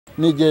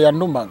nigiye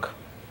yandumaga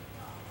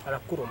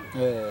arakuruma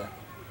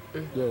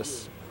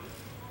yes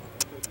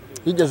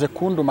yigeze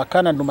kunduma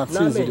kana nduma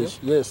nsinziriye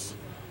yes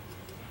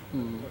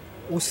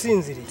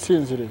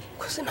usinziriye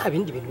kose nta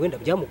bindi bintu wenda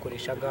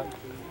byamukoreshaga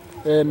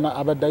na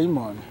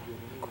abadayimoni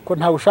kuko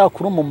nta ushaka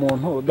kuruma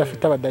umuntu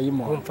udafite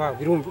abadayimoni umva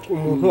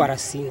umuntu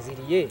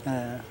arasinziriye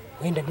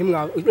wenda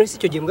ntimwese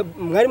icyo gihe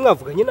mwari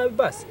mwavuganye nabi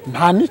basi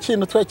nta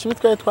n'ikintu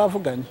twari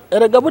twavuganye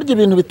erega burya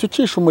ibintu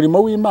bitukisha umurimo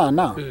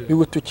w'Imana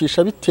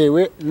bibutukisha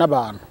bitewe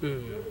n'abantu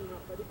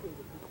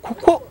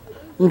kuko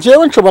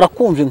njyewe nshobora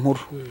kumva inkuru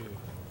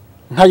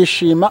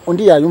nkayishima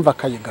undi yayumva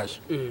akayigaya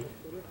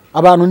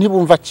abantu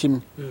ntibumva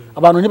kimwe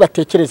abantu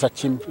ntibatekereza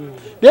kimwe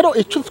rero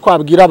icyo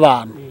twabwira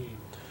abantu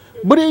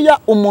buriya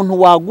umuntu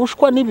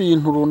wagushwa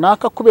n'ibintu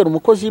runaka kubera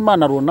umukozi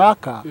w'Imana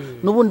runaka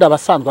n'ubundi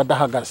abasanzwe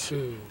adahagaze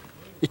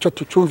icyo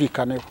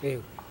tucyumvikaneho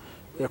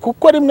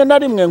kuko rimwe na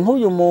rimwe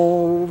nk'uyu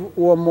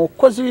uwo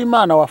mukozi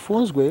w'Imana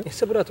wafunzwe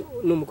ese buriya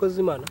ni umukozi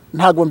w'Imana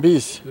ntago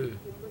mbizi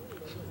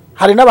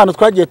hari n'abantu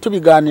twagiye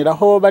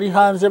tubiganiraho bari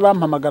hanze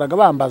bampamagaraga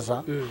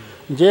bambaza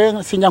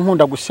nje sinya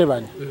nkunda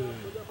gusebanya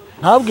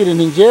ntabwire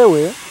nti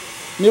ngewe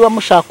niba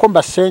mushaka ko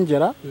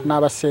mbasengera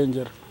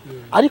nabasengera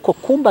ariko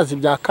kumbaza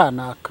ibya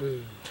kanaka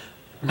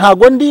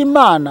ntago ndi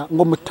Imana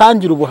ngo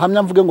mutangire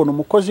ubuhamya mvuge ngo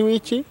numukozi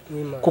w'iki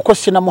kuko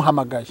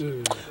sinamuhamagaye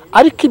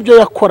ariko ibyo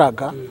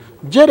yakoraga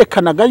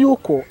byerekanaga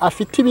yuko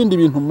afite ibindi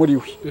bintu muri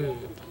we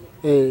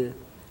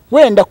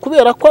wenda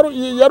kubera ko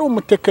yari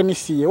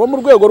umutekinisiye wo mu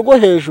rwego rwo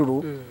hejuru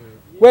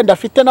wenda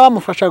afite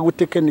n'abamufasha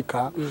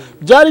gutekinika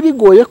byari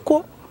bigoye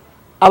ko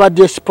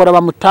abadiaspora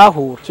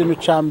bamutahura ikintu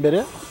cya mbere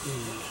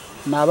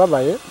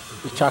nababaye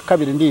icya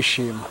kabiri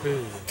ndishima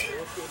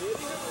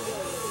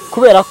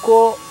kubera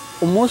ko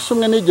umunsi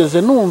umwe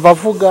nigeze numva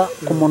avuga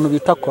ku muntu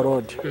bita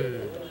Korode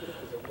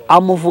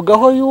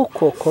amuvugaho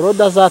yuko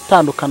Korode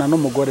azatandukana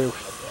n'umugore we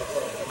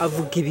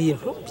avuga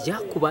ibintu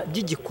byakuba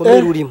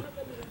by'igikomere urimo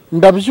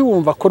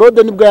ndabyumva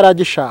Korode nibwo yari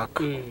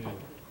agishaka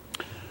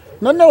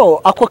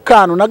noneho ako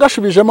kantu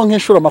nagashubijemo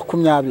nk'inshuro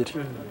 20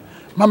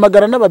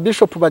 mpamagara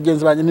n'ababishop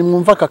bagenzi banjye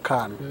nimwumva aka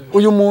kantu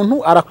uyu muntu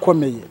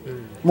arakomeye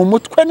mu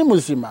mutwe ni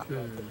muzima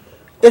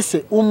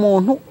ese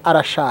umuntu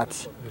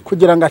arashatse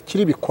kugira ngo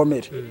akiri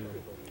bikomere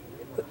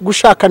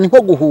gushaka ni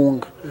nko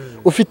guhunga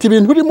ufite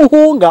ibintu uri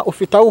muhunga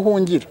ufite aho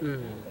uhungira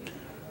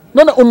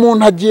none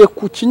umuntu agiye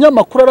ku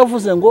kinyamakuru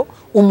aravuze ngo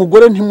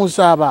umugore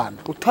ntimuzabana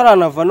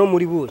utaranava no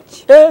muri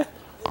buki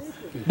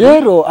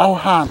rero aho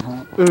hantu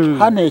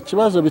hanteye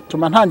ikibazo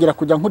bituma ntangira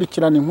kujya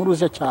nkurikirana inkuru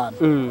ze cyane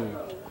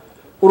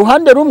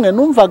uruhande rumwe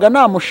numvaga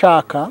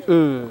namushaka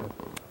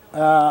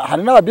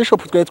hari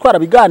n'ababishop twari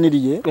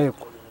twarabiganiriye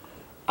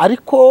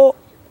ariko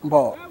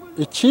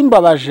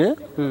ikimbabaje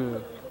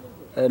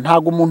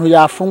ntago umuntu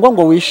yafungwa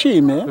ngo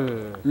wishime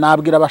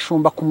nabwira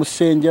abashumba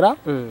kumusengera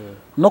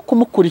no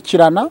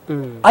kumukurikirana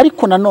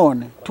ariko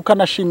nanone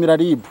tukanashimira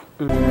ribu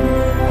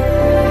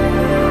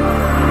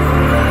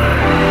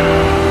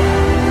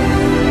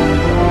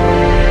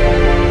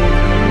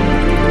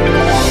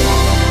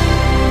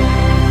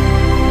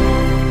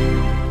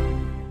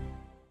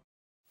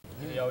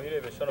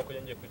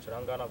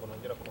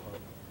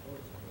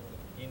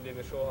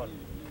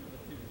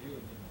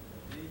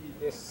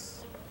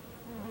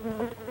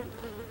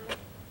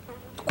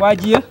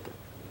twagiye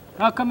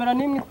nta kamera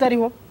n'imwe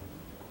itariho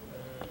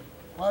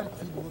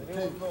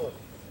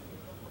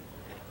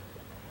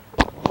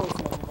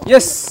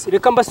yes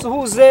reka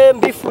mbasuhuze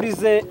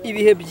mbifurize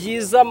ibihe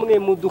byiza mwe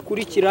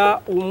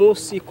mudukurikira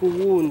umunsi ku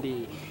wundi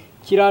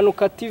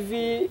Kiranuka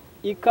TV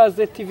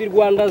IKAZE TV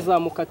Rwanda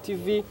Zamuka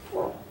TV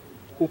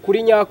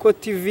Ukuri Nyako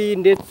TV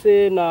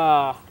ndetse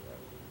na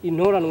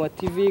Intoranwa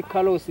TV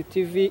Karosi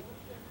TV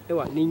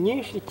ni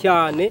nyinshi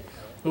cyane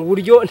mu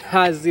buryo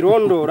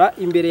ntazirondora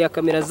imbere ya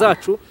kamera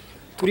zacu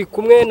turi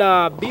kumwe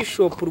na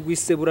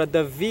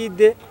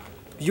Bishop.Davidi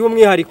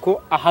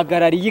by'umwihariko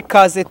ahagarariye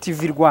IKAZE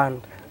TV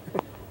Rwanda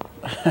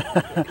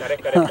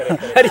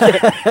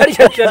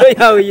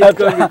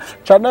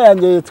channel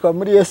yanjye yitwa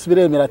muri Yesu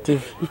Biremera TV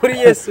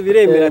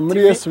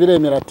muri Yesu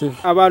Biremera TV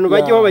abantu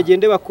bajyeho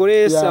bagende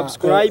bakore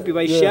subscribe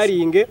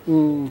bayisharinge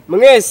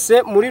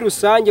mwese muri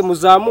rusange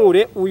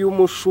muzamure uyu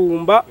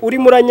mushumba uri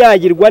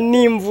muranyagirwa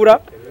n'imvura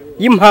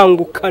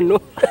y'impangukano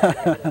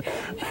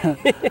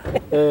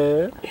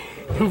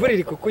imvura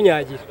iri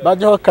kukunyagira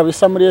bajyeho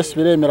kabisa muri Yesu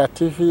Biremera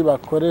TV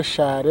bakore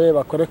share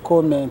bakore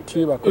comment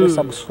bakore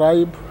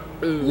subscribe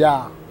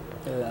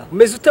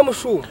umeze ute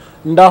mushumba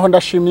ndaho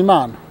ndashima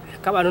Imana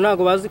abantu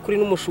ntago bazi kuri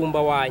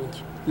n'umushumba wanjye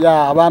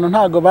abantu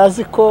ntago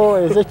bazi ko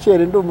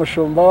Ezekiel ndi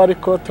umushumba we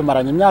ariko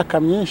tumaranye imyaka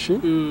myinshi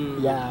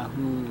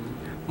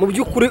mu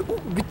by'ukuri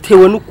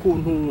bitewe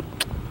n'ukuntu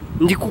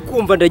ndi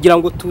kukumva ndagira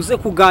ngo tuze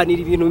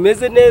kuganira ibintu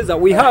bimeze neza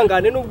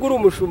wihangane nubwo uri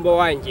umushumba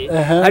wanjye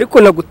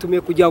ariko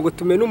nagutumiye kugira ngo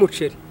tumenye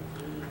umuceri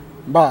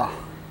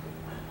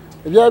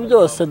ibyo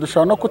byose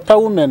dushobora no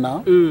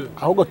kutawumena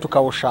ahubwo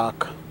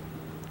tukawushaka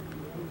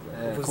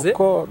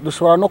kuko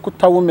dushobora no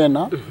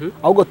kutawumena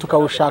ahubwo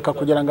tukawushaka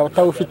kugira ngo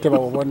abatawufite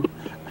bawubone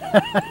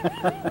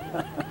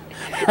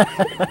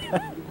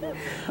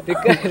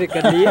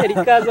reka niyeri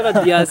ikaze na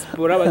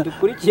diaspora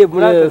badukurikiye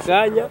muri aka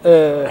kanya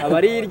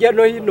abari hirya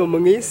no hino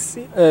mu isi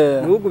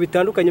mu bihugu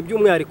bitandukanye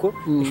by'umwihariko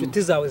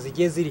inshuti zawe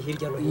zigiye ziri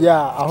hirya no hino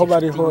aho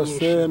bari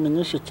hose ni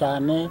nyinshi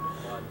cyane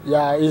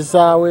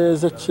izawe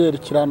Ezekiel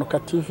Kiranuka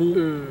TV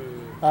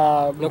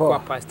no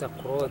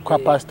kwa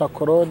Pastor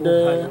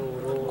Claude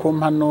ku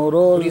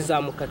mpanuro kuri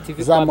Zamuka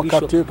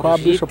TV kwa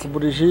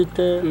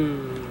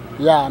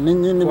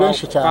Bishop.Davidi ni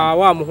benshi cyane kwa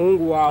wa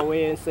muhungu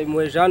wawe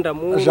Yansenyeye Jean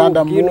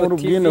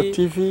Bwino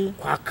TV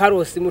kwa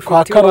Karosi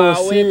mushuti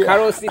wawe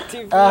Karosi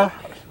TV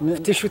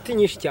inshuti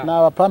nyinshi cyane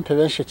n'abapampe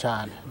benshi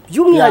cyane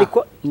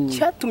by'umwihariko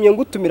cyatumye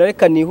ngutumira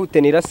reka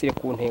nihute nirasire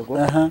ku ntego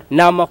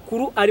ni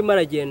amakuru arimo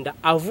aragenda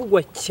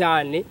avugwa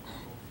cyane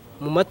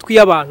mu matwi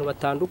y'abantu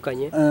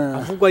batandukanye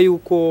avugwa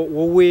yuko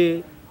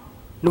wowe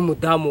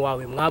n'umudamu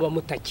wawe mwaba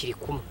mutakiri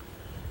kumwe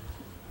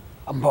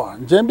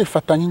nje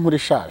mbifata nk'inkuru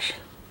ishaje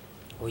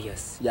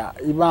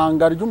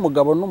ibanga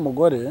ry'umugabo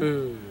n'umugore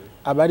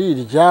aba ari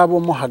iryabo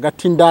mo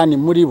hagati ndani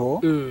muri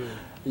bo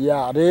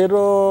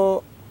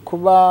rero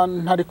kuba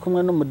ntari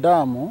kumwe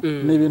n'umudamu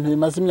ni ibintu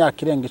bimaze imyaka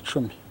irenga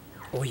 10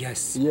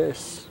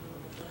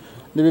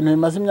 ni ibintu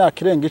bimaze imyaka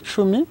irenga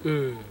 10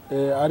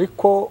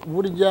 ariko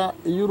burya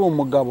iyo uri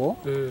umugabo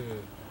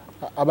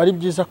aba ari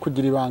byiza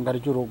kugira ibanga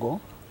ry'urugo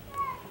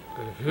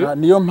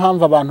niyo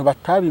mpamvu abantu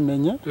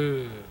batabimenye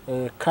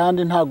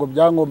kandi ntago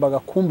byangombaga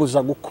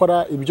kumbuza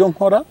gukora ibyo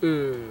nkora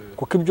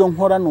kuko ibyo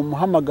nkora ni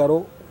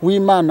umuhamagaro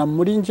w'Imana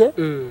muri nje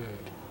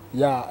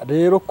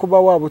rero kuba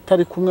waba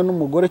utari kumwe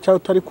n'umugore cyangwa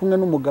utari kumwe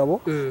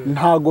n'umugabo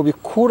ntago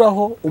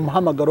bikuraho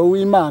umuhamagaro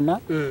w'Imana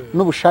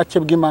n'ubushake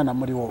bw'Imana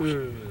muri wowe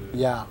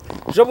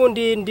jo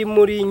bundi ndi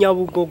muri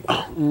Nyabugogo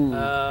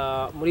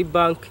muri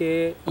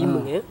banke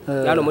imwe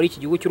hano muri iki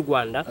gihugu cy'u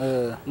Rwanda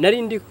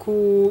nari ndi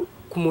ku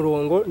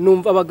murongo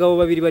numva abagabo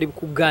babiri bari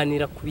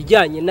kuganira ku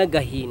bijyanye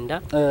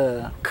n'agahinda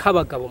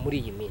k'abagabo muri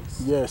iyi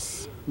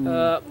minsi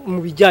mu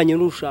bijyanye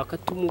n'urushaka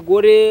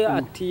umugore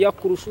ati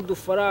yakurusha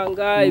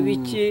udufaranga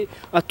ibiki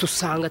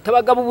atusanga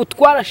abagabo ubu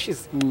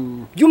twarashize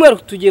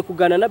by'umwihariko tugiye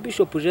kugana na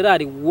Bishop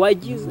Gerard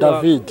wagize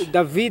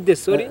David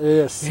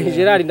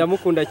Gerard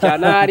ndamukunda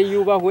cyane ahari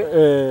yubahwe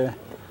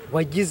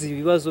wagize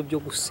ibibazo byo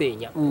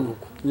gusenya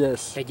urugo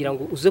ndagira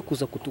ngo uze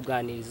kuza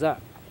kutuganiriza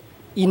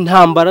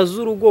intambara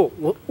z'urugo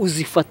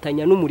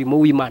uzifatanya n'umurimo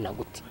w'Imana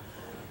gute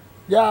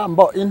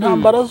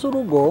intambara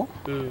z'urugo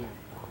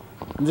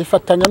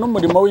nzifatanya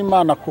n'umurimo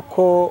w'Imana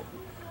kuko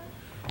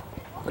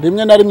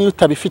rimwe na rimwe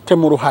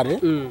utabifitemo uruhare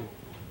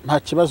nta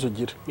kibazo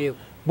ugira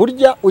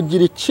burya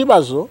ugira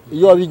ikibazo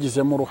iyo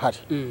wabigizemo uruhare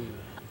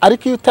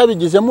ariko iyo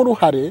utabigizemo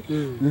uruhare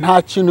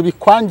nta kintu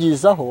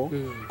bikwangizaho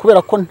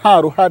kubera ko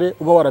nta ruhare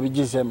uba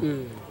warabigizemo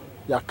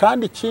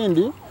kandi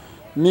ikindi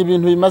ni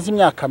ibintu bimaze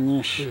imyaka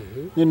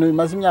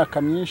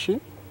myinshi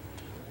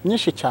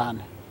myinshi cyane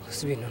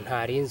ibintu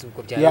ntarinzi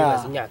ubwo byari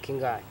bimaze imyaka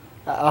ingahe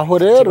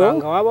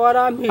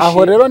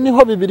aho rero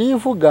niho Bibiliya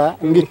ivuga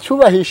ngo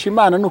icyubahisha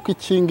Imana nuko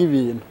ikinga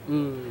ibintu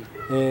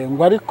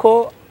ngo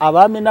ariko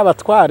abami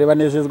n'abatware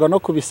banezezwa no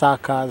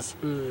kubisakaza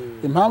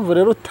impamvu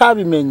rero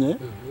utabimenye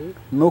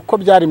nuko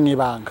byari mu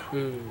ibanga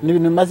ni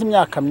ibintu bimaze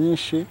imyaka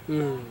myinshi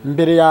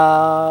mbere ya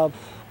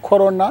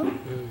corona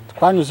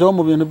twanyuzeho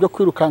mu bintu byo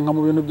kwirukanka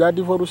mu bintu bya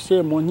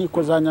divorce mu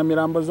nkiko za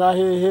Nyamirambo za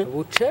hehe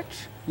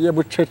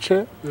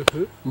bucece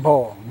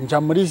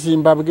njya muri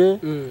Zimbabwe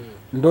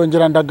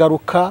ndongera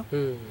ndagaruka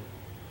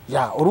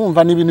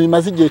urumva ni ibintu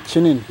bimaze igihe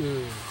kinini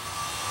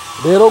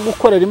rero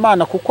gukorera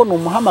Imana kuko ni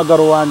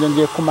umuhamagaro wanjye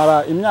ngiye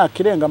kumara imyaka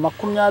irenga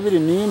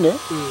 24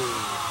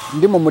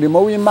 ndi mu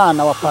murimo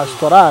w'Imana wa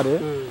pastorale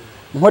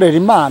nkorera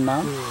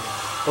Imana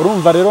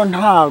urumva rero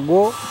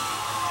ntago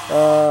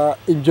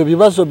ibyo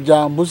bibazo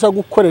byambuza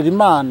gukorera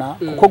Imana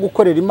kuko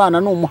gukorera Imana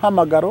ni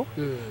umuhamagaro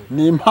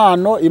ni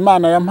impano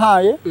Imana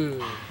yampaye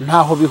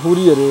ntaho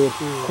bihuriye rero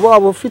kuba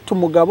waba ufite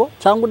umugabo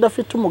cyangwa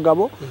udafite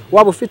umugabo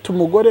waba ufite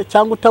umugore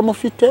cyangwa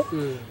utamufite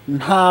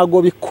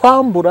ntago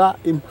bikwambura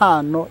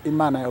impano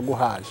Imana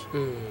yaguhaye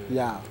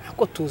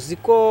ariko tuzi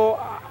ko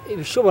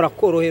ibishobora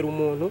korohera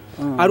umuntu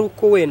ari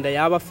uko wenda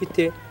yaba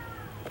afite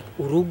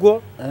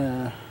urugo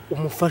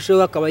umufashe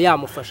we akaba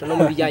yamufasha no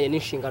mu bijyanye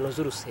n'inshingano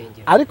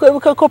z'urusengero ariko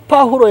ibuka ko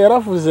Pawulo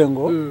yaravuze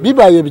ngo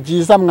bibaye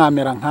byiza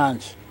mwamera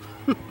nkanje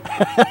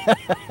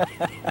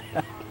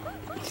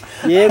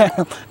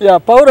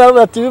Pawulo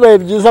yaravuze ati bibaye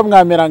byiza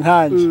mwamera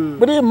nkanje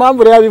muri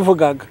impamvu rero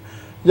yabivugaga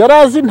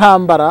yarazi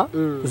intambara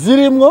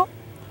zirimo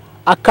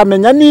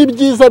akamenya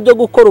n'ibyiza byo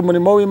gukora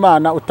umurimo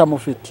w'Imana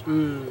utamufite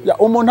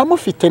umuntu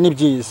amufite ni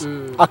byiza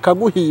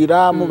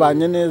akaguhira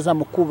mubanye neza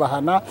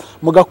mukubahana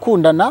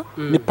mugakundana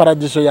ni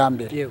paradizo ya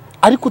mbere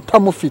ariko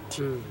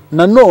utamufite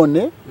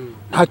nanone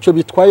ntacyo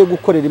bitwaye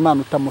gukorera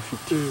Imana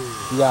utamufite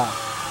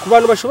ku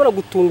bantu bashobora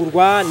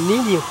gutungurwa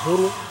n'iyi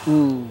nkuru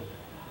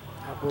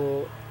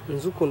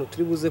nzi ukuntu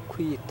turi buze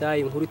kwita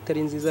inkuru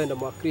itari nziza wenda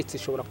mu bakristo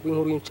ishobora kuba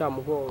inkuru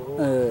y'incamugongo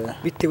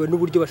bitewe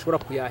n'uburyo bashobora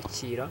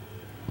kuyakira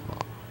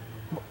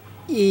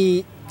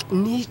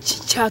niki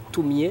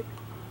cyatumye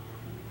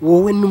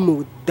wowe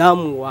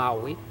n'umudamu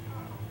wawe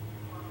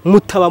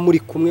mutaba muri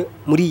kumwe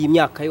muri iyi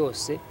myaka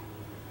yose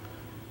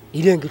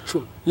irenga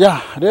 10.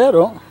 ya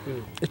rero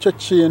icyo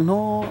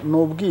kintu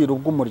n'ubwiru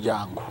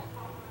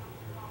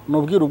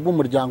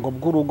bw'umuryango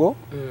bw'urugo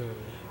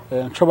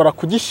nshobora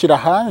kugishyira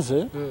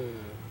hanze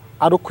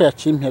ari uko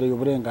yakimpereye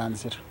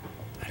uburenganzira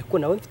ariko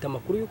nawe mfite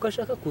amakuru yuko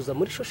ashaka kuza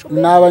muri shosho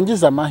media naba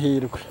ngize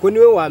amahirwe ko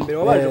niwe wa mbere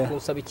wabaje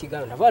kunsaba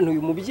ikiganiro abantu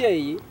uyu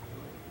mubyeyi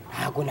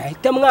ntago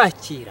nahita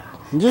mwakira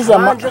ngize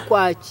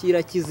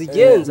kwakira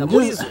kizigenza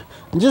muri zo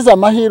ngize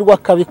amahirwe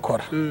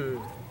akabikora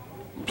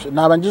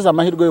naba ngize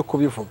amahirwe yo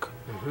kubivuga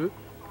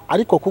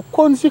ariko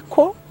kuko nzi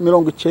ko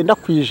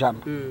 90%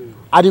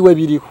 ari we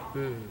biriho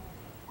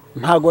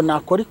ntago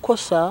nakora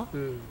ikosa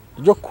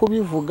ryo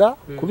kubivuga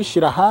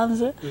kubishyira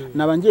hanze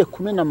naba ngiye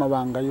kumena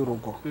amabanga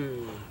y'urugo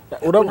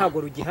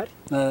ntago rugihari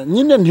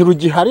nyine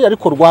ntirugihari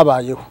ariko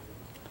rwabayeho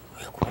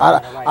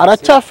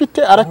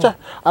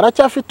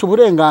aracyafite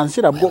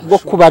uburenganzira bwo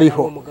kuba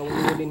ariho umugabo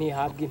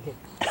ntihabwa intebe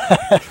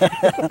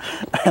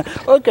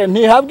okay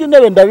ntihabwa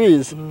intebe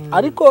ndabizi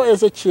ariko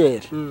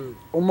Ezekiel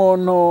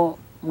umuntu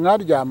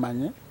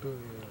mwaryamanye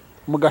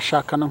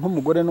mugashakana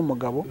nk'umugore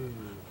n'umugabo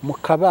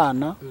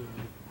mukabana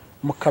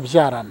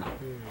mukabyarana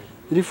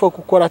irifo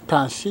gukora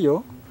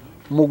tension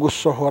mu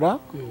gusohora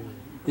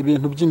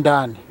ibintu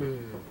by'indani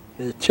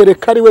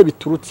kereka ari we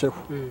biturutseho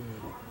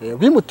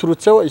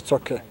bimuturutseho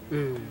itsoke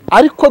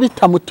ariko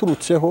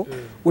bitamuturutseho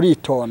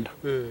uritonda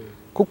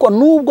kuko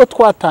nubwo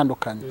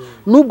twatandukanye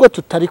nubwo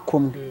tutari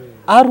kumwe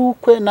ari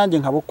ukwe nanjye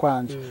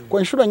nkabukwanjye ko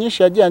inshuro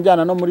nyinshi yagiye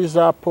anjyana no muri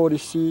za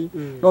polisi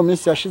no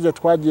minsi yashize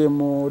twagiye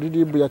muri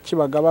ribu ya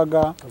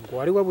Kibagabaga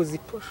ubwo ari wabuze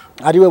iposho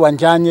ari we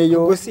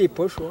wanjyanyeyo ubwo si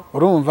iposho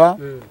urumva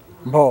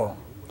mbo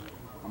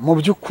mu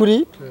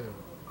by'ukuri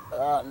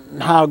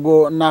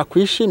ntago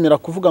nakwishimira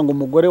kuvuga ngo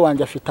umugore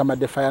wanjye afite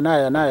amadefa ya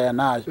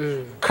naya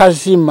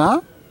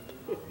kazima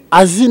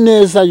azi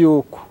neza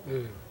yuko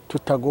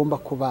tutagomba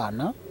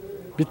kubana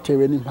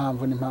bitewe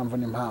n'impamvu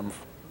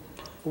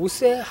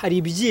ubuse hari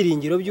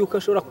ibyiringiro by'uko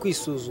ashobora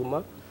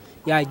kwisuzuma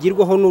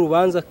yagirwaho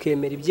n'urubanza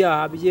akemera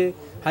ibyaha bye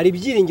hari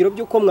ibyiringiro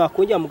by'uko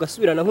mwakongera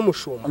mugasubirana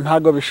nk'umushumba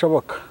ntago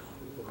bishoboka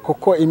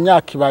kuko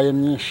imyaka ibaye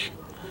myinshi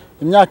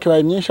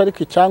ariko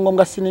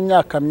icyangombwa si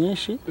n'imyaka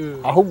myinshi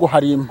ahubwo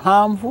hari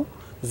impamvu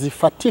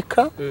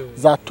zifatika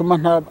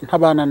zatuma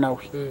ntabana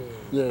nawe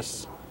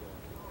yes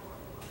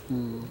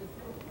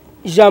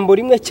ijambo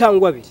rimwe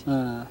cyangwa abiri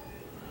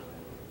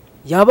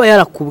yaba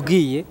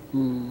yarakubwiye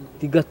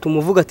bigatuma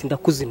uvuga ati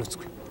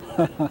ndakuzinutswe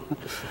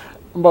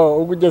mbo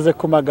ugeze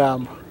ku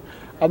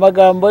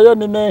amagambo yo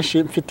ni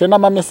menshi mfite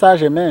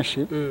n'amamesaje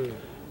menshi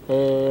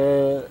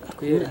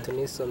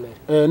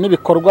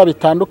n'ibikorwa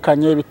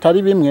bitandukanye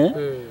bitari bimwe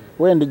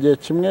wenda igihe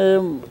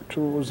kimwe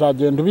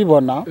tuzagenda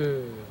ubibona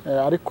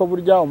ariko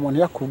burya umuntu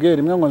yakubwiye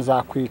rimwe ngo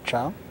nzakwica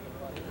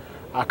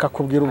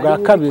akakubwira ubwa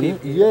kabiri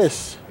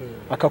yes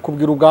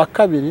akakubwira ubwa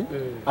kabiri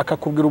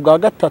akakubwira ubwa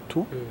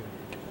gatatu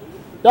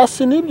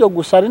yasi nibyo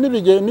gusa ari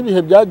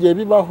n'ibihe byagiye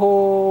bibaho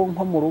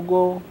nko mu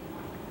rugo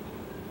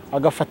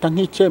agafata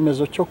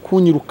nk'icyemezo cyo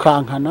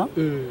kunyirukankana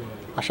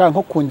ashaka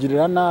nko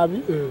kungirira nabi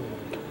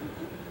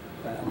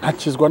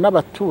nkakizwa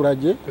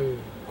n'abaturage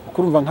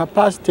kurumva nka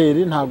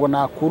pasiteri ntago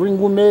nakura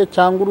ingume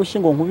cyangwa urushyi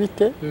ngo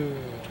nkubite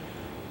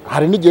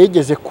hari n'igihe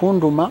yigeze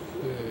kunduma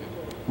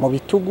mu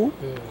bitugu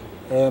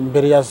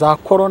mbere ya za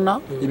corona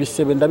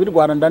ibisebe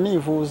ndabirwara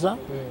ndanivuza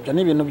byo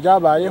ni ibintu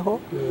byabayeho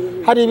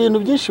hari ibintu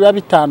byinshi biba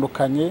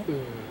bitandukanye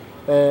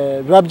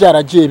biba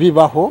byaragiye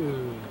bibaho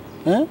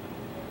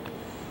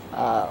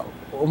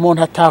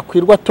umuntu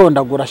atakwirwa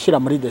atondagura ashyira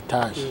muri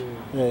detaje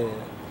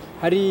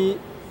hari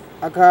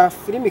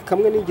agafilimi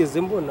kamwe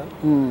nigeze mbona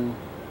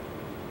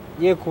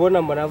ye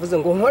kubona mbona avuze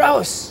ngo nkora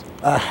hose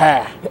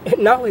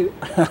nawe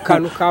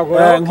akantu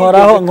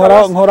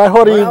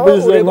nkoraho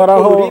ribize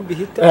nkoraho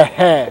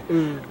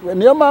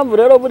niyo mpamvu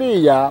rero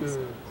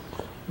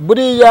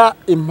buriya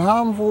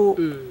impamvu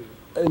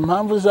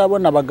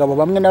uzabona abagabo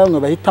bamwe na bamwe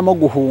bahitamo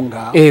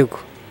guhunga yego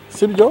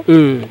sibyo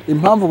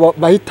impamvu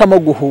bahitamo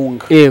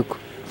guhunga yego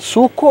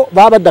suko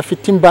baba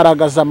badafite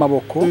imbaraga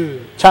z'amaboko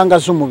cyangwa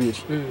z'umubiri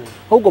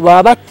ahubwo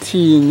baba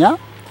batinya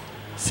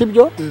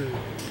sibyo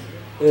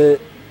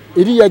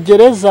iriya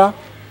gereza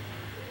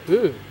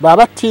baba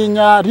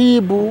batinya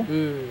ribu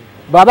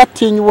baba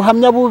batinya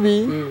ubuhamya bubi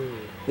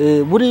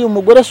buriya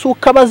umugore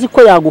suko abazi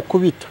ko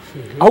yagukubita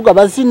ahubwo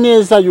abazi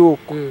neza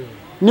yuko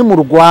ni mu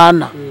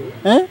Rwanda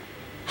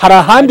hari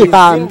ahandi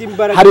hantu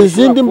hari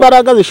izindi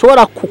mbaraga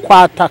zishobora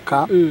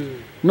kukwataka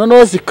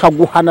noneho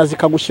zikaguhana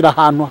zikagushyira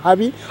ahantu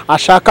habi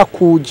ashaka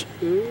kujya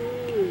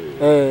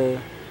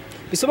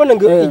bisobanura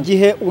ngo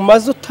igihe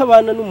umaze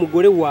utabana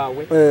n'umugore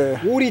wawe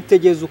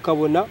uritegeza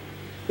ukabona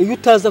iyo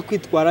utaza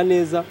kwitwara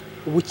neza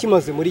ubu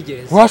ukimaze muri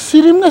gereza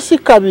wasi rimwe si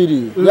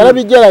kabiri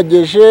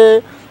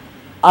yarabigerageje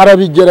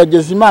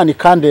arabigerageza Imana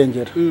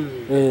ikandengera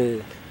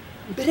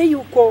mbere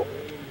yuko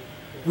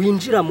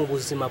winjira mu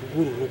buzima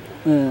bw'uru rugo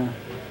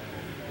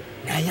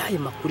nayaye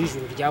makuru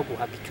ijuru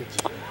ryaguhaga icyo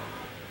gihe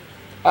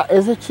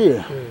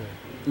Ezekiel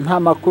nta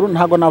makuru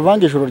ntago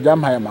navanga ijuru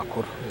ryampaye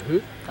amakuru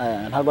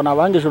ntago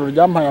navanga ijuru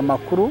ryampaye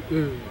amakuru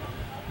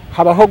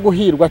habaho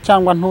guhirwa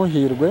cyangwa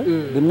ntuhirwe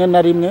rimwe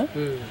na rimwe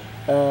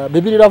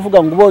Bibiliya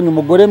iravuga ngo ubonye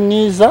umugore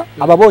mwiza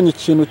ababonye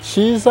ikintu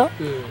cyiza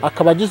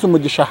akaba agize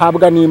umugisha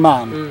ahabwa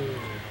n'Imana.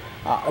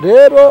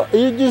 Rero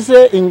iyo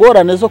ugize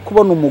ingorane zo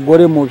kubona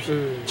umugore mubi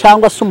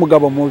cyangwa se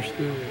umugabo mubi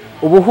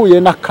uba uhuye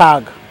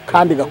n'akaga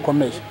kandi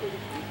gakomeye.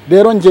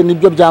 Rero nge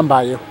nibyo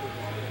byambayeho.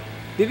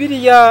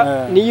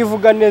 Bibiliya niyo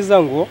ivuga neza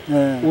ngo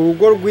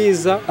urugo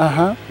rwiza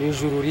ni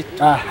ijuru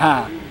rito.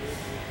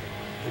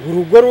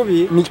 Urugo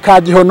rubi ni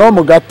ka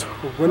gihonomu gato.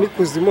 ubwo ni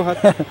kuzimu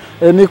hato.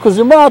 Ni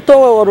kuzimu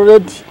hato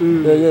already.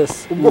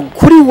 Yes. Ubwo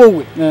kuri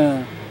wowe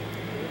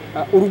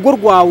urugo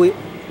rwawe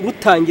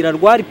rutangira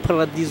rwari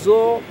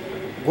paradizo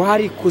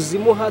rwari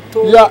kuzimu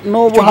hato.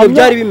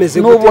 Byari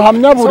bimeze gute?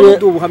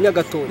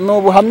 Ni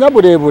ubuhamya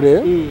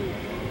burebure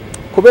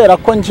kubera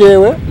ko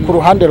njyewe ku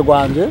ruhande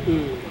rwanjye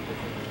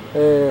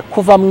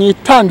kuva mu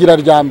itangira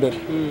rya mbere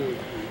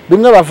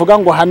bimwe bavuga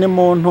ngo hane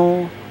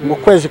muntu mu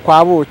kwezi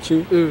kwa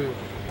buki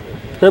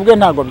twebwe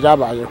ntago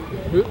byabayeho.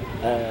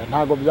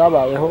 Ntago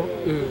byabayeho.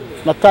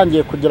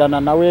 Natangiye kugirana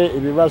nawe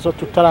ibibazo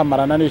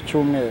tutaramarana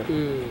n'icyumweru.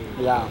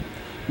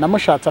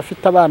 Namushatse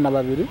afite abana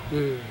babiri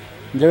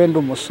njyewe ndi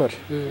umusore.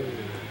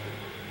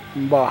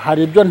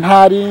 Hari ibyo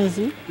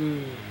ntarinzi,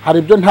 hari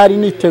ibyo ntari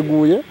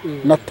niteguye,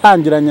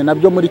 natangiranye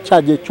nabyo muri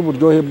cya gihe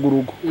cy'uburyohe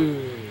bw'urugo.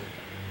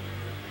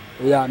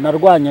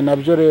 Narwanye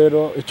nabyo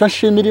rero icyo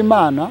nshimira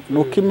Imana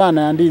nuko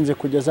Imana yandinze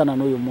kugezana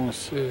n'uyu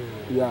munsi.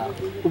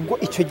 Ubwo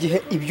icyo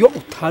gihe ibyo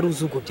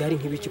utaruzi ubwo byari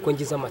nk'ibiki ko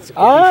ngize amatsiko?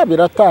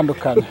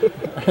 Biratandukanye.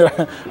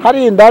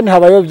 Hari indani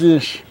habayo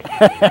byinshi.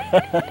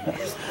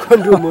 Ko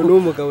ndi umuntu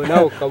w'umugabo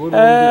nawe ukabura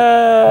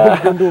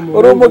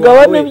uri umugabo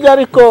nibyo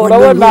ariko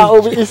urabona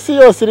ubu isi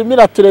yose irimo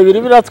iraturebera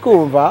irimo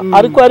iratwumva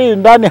ariko hari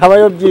indani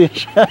habayo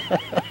byinshi.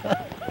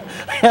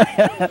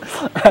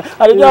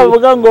 Hari ibyo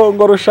bavuga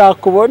ngo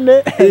rushaka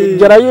ubone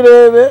gerayo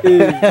urebe.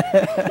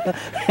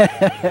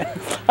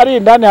 Hari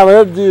indani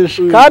habayo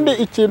byinshi kandi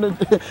ikintu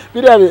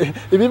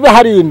ibiba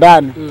hari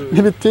indani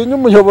ntibitinya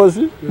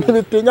umuyobozi,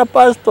 ntibitinya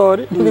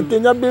pasitori,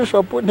 ntibitinya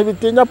Bishop,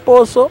 ntibitinya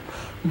poso,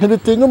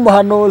 ntibitinya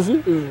umuhanuzi,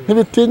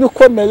 ntibitinya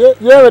ukomeye,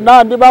 yewe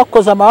nandi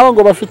bakoze amahanga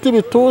ngo bafite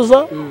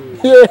ibituza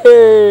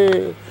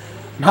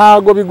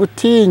ntago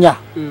bigutinya.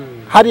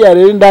 Hariya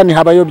rero indani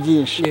habayo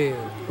byinshi.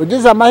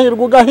 Ugize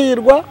amahirwe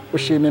ugahirwa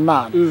ushima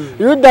Imana.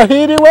 Iyo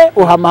udahiriwe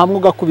uhama hamwe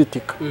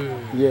ugakubitika.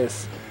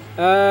 Yes.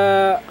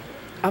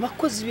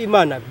 Abakozi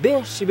b'Imana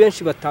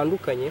benshi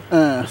batandukanye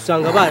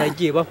usanga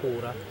baragiye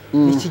bahura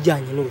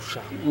n'ikijyanye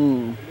n'urushako.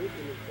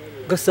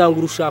 Ugasanga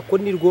urushako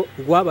nirwo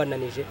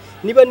rwabananije.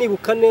 Niba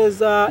nibuka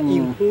neza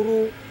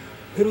inkuru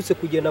mperutse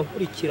kugenda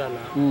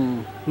nkurikirana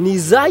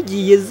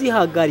nizagiye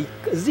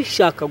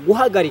zishaka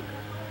guhagarika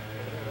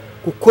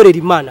gukorera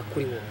Imana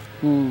kuri wowe.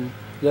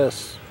 Yes.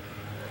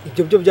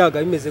 Ibyo byo byaga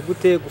bimeze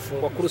gute?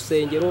 Gufungwa ku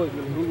rusengero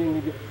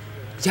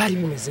byari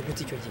bimeze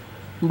gute icyo gihe?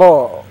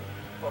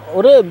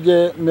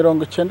 Urebye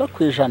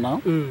 90%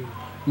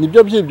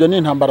 nibyo byibyo ni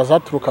intambara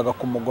zaturukaga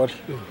ku mugore.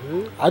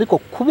 Ariko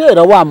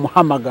kubera wa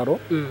muhamagaro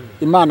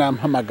Imana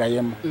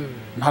yampamagayemo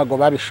ntago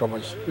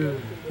babishoboye.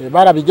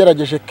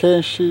 Barabigerageje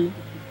kenshi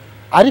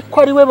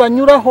ariko ari we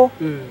banyuraho,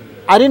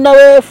 ari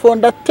nawe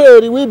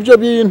fondateri w'ibyo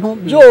bintu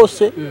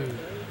byose.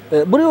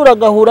 Buri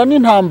uragahura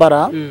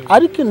n'intambara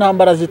ariko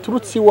intambara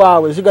ziturutse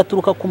iwawe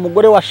zigaturuka ku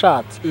mugore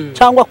washatse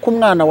cyangwa ku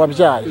mwana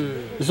wabyaye.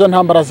 Izo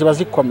ntambara ziba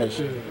zikomeye.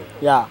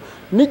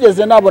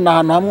 Nigeze nabona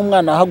ahantu hamwe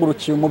umwana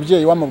ahagurukiye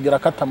umubyeyi wamubwira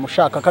ko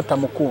atamushaka, ko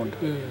atamukunda.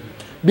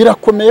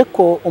 Birakomeye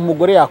ko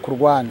umugore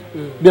yakurwanya,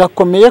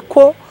 birakomeye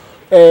ko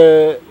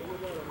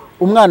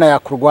umwana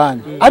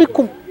yakurwanya,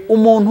 ariko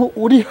umuntu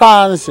uri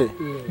hanze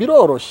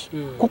biroroshye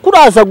kuko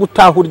uraza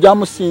gutaha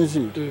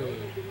uryamusinzira,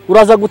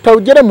 uraza gutaha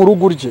ugere mu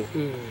rugo rye,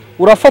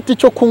 urafata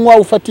icyo kunywa,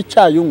 ufata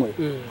icyayi unywe.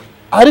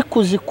 Ariko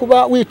uzi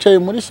kuba wicaye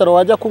muri salo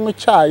wajya kunywa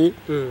icyayi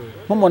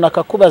nk'umuntu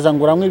akakubaza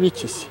ngo uranywa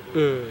ibikisi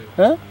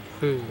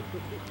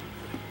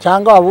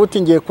cyangwa waba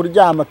utingiye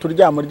kuryama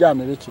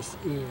turyama ibikisi.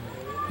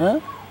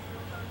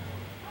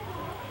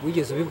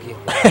 Wigeze ubibwira?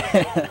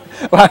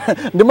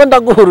 Ndimo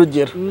ndaguha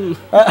urugero.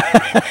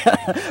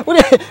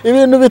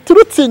 Ibintu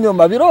biturutse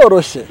inyuma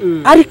biroroshye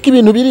ariko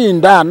ibintu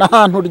birinda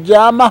n'ahantu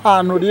uryama,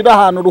 ahantu urira,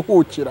 ahantu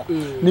uruhukira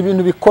ni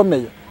ibintu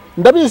bikomeye.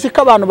 Ndabizi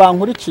ko abantu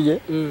bankurikiye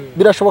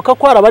birashoboka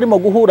ko hari abarimo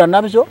guhura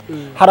nabyo,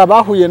 hari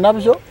abahuye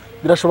nabyo,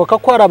 birashoboka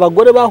ko hari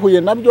abagore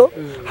bahuye nabyo,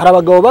 hari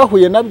abagabo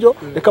bahuye nabyo.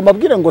 Reka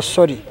mbabwire ngo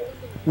sorry,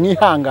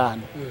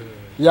 mwihangane.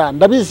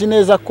 Ndabizi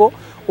neza ko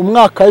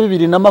umwaka wa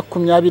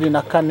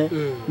 2024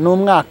 ni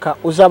umwaka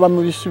uzaba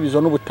mu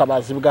bisubizo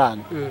n'ubutabazi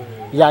bwanyu.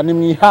 Ni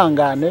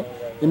mwihangane,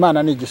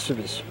 Imana ni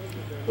igisubizo.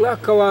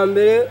 Mwaka wa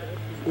mbere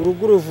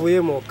urugo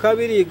ruvuyemo,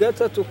 2,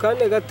 3,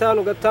 4,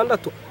 5, 6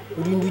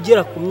 urinda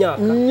ugera ku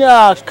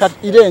myaka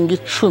irenga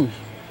 10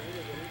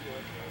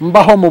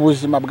 mbaho mu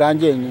buzima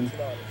bwanjye nyine.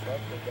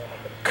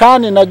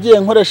 Kandi nagiye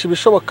nkoresha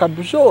ibishoboka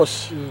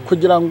byose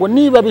kugira ngo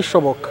niba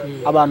bishoboka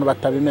abantu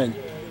batabimenya.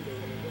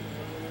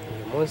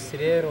 Uyu munsi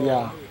rero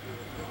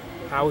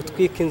ntawe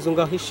utwika inzu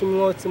ngahisha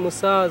imwotsi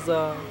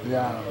musaza.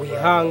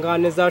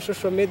 Wihangane za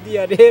social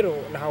media rero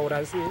ntawe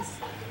urazizi.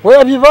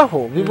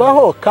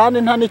 Bibaho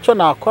kandi nta nicyo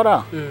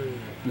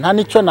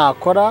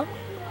nakora.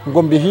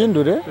 ngo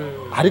mbihindure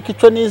ariko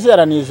icyo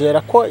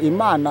nizera ko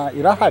Imana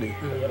irahari.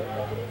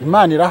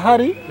 Imana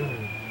irahari,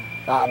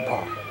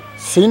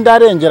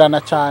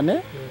 sindarengerana cyane,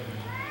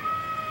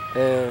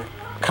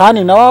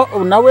 kandi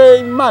nawe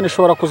Imana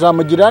ishobora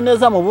kuzamugirira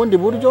neza mu bundi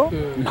buryo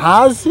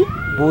ntazi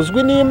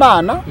buzwi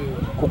n'Imana,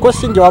 kuko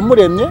sinjye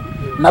wamuremye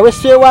nawe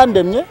siwe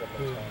wandemye.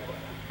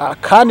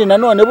 Kandi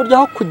nanone burya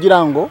aho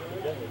kugira ngo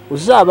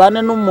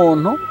uzabane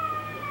n'umuntu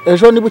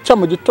ejo nibucya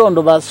mu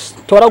gitondo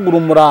batoragura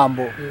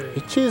umurambo,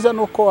 icyiza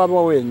nuko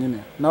waba wenyine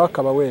nawe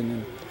akaba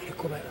wenyine.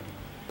 ariko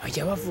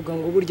bajya bavuga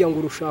ngo burya ngo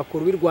urushako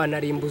rubi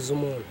rwanarimbuza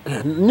umuntu,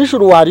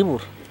 nijoro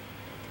waribura.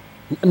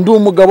 Ndi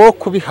umugabo wo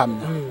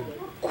kubihamya,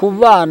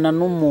 kubana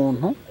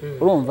n'umuntu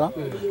urumva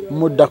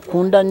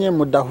mudakundanye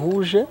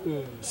mudahuje,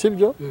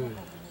 sibyo?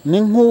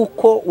 Ni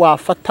nk'uko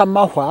wafata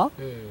amahwa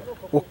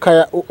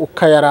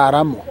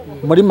ukayararamo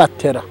muri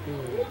matera,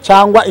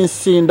 cyangwa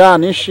insinda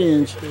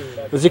n'inshinge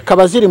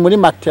zikaba ziri muri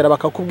matera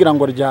bakakubwira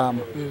ngo ryama,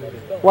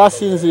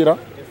 wasinzira?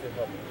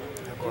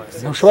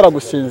 Ntushobora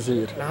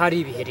gusinzira. Nahari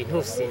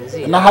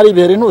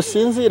ibiheri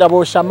ntusinzira,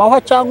 boshya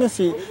amahwa cyangwa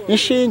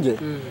inshinge.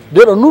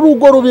 Rero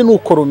n'urugo rubi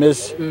nuko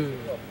rumeze.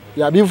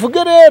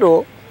 Bivuge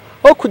rero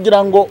aho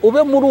kugira ngo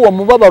ube muri uwo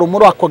mubabaro,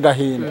 muri ako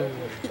gahinda.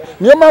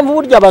 Niyo mpamvu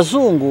burya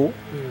abazungu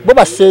bo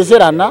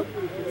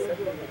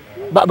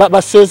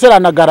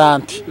basezerana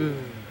garanti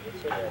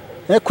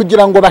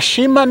kugira ngo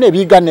bashimane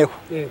biganeho.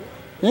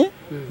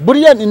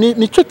 Buriya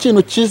nicyo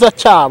kintu cyiza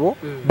cyabo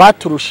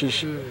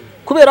baturushije,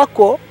 kubera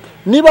ko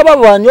niba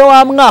babanye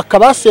wa mwaka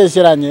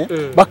basezeranye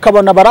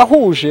bakabona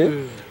barahuje,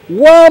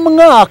 wa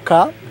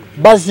mwaka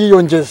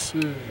baziyongeza.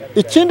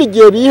 Ikindi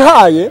gihe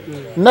bihaye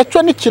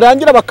nacyo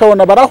nikirangira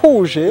bakabona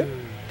barahuje,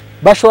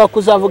 bashobora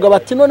kuzavuga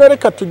bati none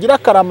reka tugire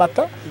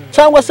akaramata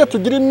cyangwa se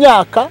tugire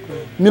imyaka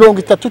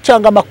 30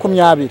 cyangwa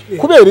 20.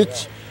 Kubera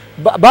iki?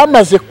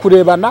 Bamaze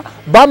kurebana,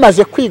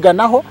 bamaze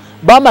kwiganaho,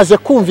 bamaze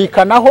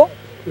kumvikanaho.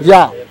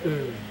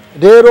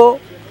 Rero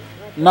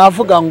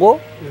navuga ngo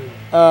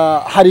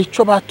hari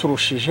icyo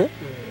baturushije,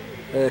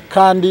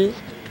 kandi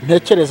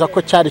ntekereza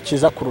ko cyari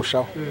kiza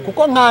kurushaho,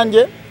 kuko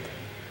nkanjye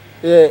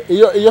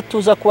iyo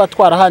tuza kuba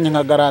twarahanye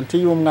nka garanti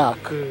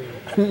y'umwaka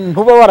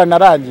ntuba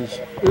waranarangiye.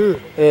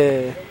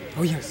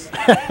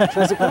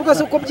 Shazi kuvuga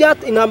se ko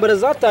intambara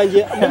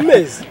zatangiye mu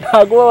mezi,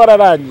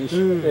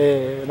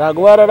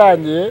 ntago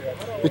wararangiye.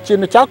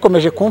 Ikintu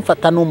cyakomeje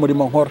kumfata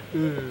n'umurimo nkora,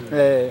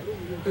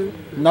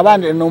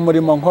 nabandi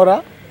n'umurimo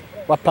nkora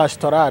wa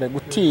pastorale,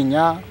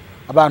 gutinya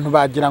abantu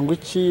bagira ngo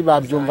iki,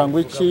 babyumva ngo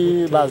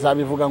iki,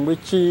 bazabivuga ngo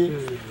iki,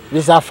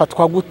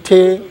 bizafatwa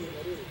gute.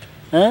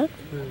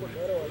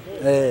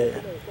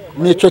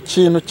 Nicyo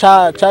kintu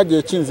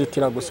cyagiye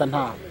kinzitira gusa,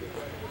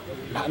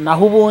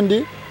 naho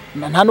ubundi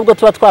nta nubwo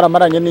tuba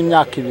twaramaranye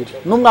n'imyaka 2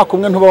 n'umwaka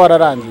umwe ntuba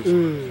wararangiye.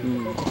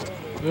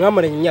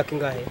 Mwamaranye imyaka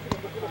ingahe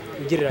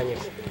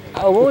ugereranyije?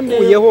 Ubundi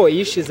uyeho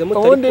yishize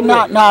mutari ubundi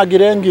ntago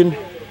irenga 4.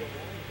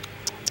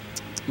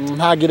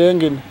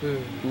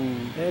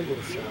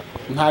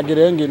 Ntago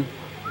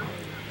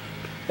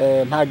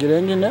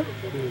irenga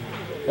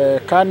 4.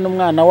 Kandi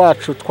umwana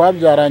wacu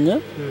twabyaranye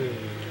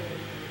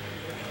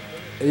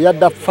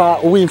yadapfa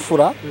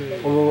uw'imfura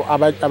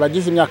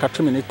abagize imyaka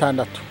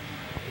 16.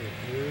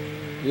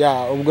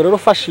 Ubwo rero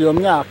ufashe iyo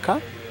myaka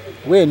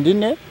wenda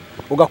 4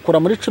 ugakura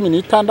muri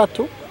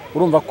 16,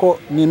 urumva ko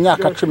ni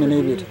imyaka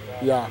 12.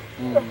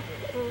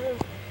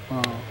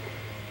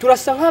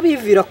 Turasa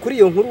nk'abivira kuri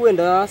iyo nkuru,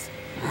 wenda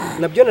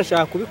nabyo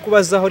nashaka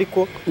kubikubazaho,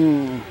 ariko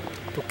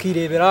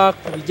tukirebera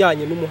ku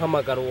bijyanye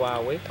n'umuhamagaro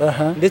wawe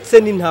ndetse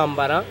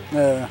n'intambara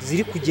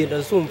ziri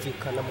kugenda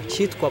zumvikana mu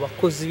cyitwa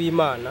abakozi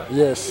b'Imana.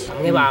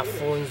 Bamwe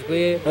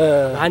bafunzwe,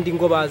 abandi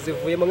ngo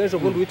bazivuye. Mwejo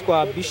bundi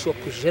witwa Bishop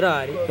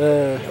Gerard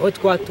nawe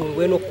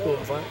twatunguwe no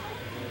kumva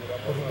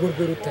urugo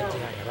rwe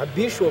rutagihari. Aba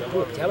Bishop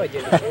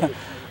byabagejeje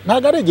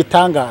ntago ari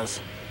igitangaza.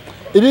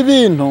 Ibi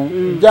bintu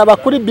byaba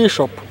kuri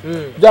Bishop,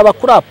 byaba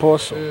kuri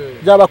Apostle,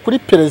 byaba kuri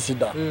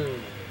Perezida,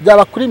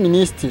 byaba kuri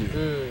Minisitiri,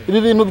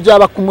 ibi bintu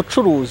byaba ku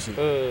mucuruzi,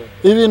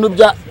 ibi bintu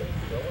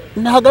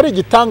ntago ari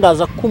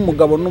igitangaza ko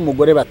umugabo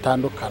n'umugore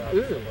batandukana.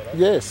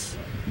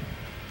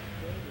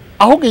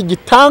 Ahubwo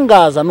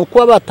igitangaza ni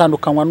ukuba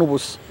batandukanywa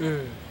n'ubusa.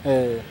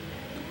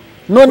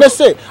 None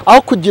se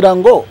aho kugira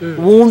ngo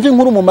wumve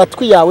inkuru mu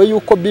matwi yawe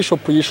yuko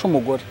Bishop yishe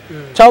umugore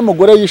cyangwa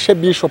umugore yishe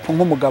Bishop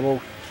nk'umugabo we,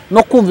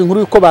 no kumva inkuru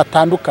yuko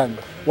batandukanye,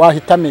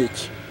 wahitamo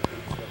iki?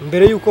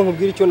 Mbere yuko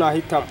nkubwira icyo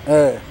nahitamo,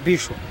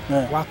 Bishop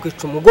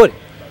wakwica umugore?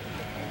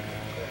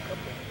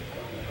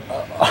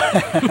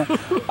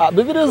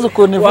 Bibiliya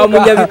ukuntu ivuga,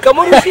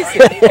 wamunyabikamo rushise.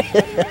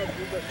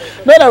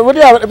 None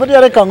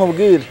buriya reka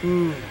nkubwire,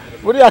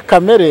 buriya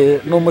kamere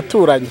ni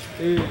umuturanyi.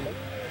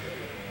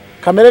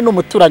 Kamere ni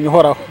umuturanyi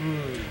uhoraho.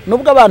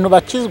 Nubwo abantu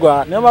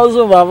bakizwa, niyo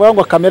mpamvu bavuga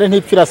ngo kamere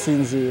ntipfira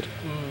sinzira.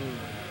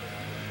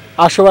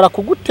 Ashobora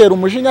kugutera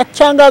umujinya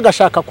cyangwa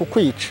agashaka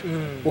kukwica,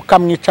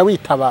 ukamwica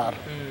witabara.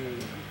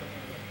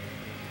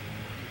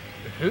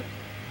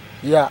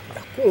 ya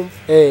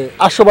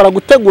ashobora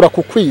gutegura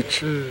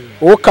kukwica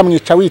wowe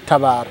ukamwica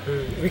witabara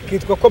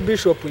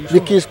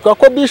bikitwa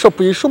ko Bishop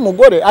yishe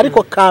umugore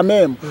ariko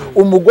kameme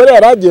umugore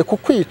yaragiye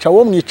kukwica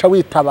wowe mwica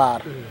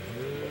witabara.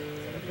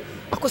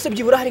 Ako se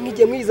byibura hari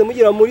nk'igihe mwize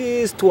mugira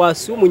muri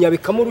situation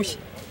umunyabikamurushye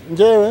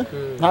ngewe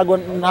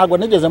ntago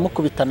nigeze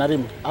mukubita na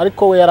rimwe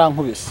ariko we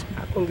yarankubise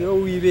ako ngiyo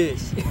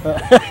wibeshye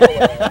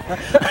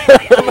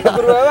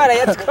amaguru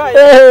barayatwaye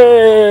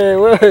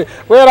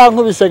we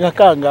yarankubise nka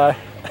kangahe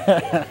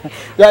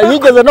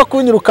yigeze no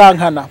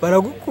kunyirukankana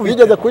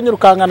yigeze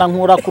kunyirukankana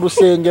nkura ku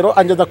rusengero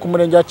angeza ku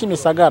murenge wa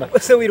Kimisagara.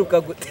 Ese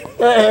wiruka gute?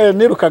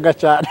 Nirukaga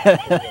cyane.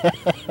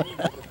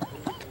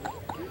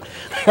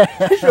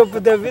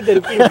 Bishop.Davidi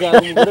ari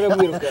kwirukanga umugore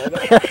amwirukanga.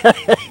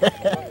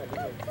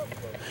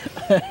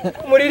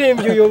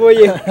 Umuririmbyi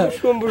uyoboye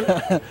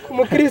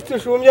umukristo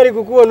ushumye ari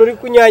kukubona uri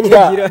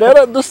kunyanyagira.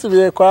 Rero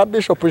dusubiye kwa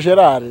Bishop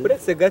Gerard.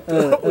 Uretse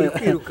gato uri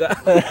kwiruka.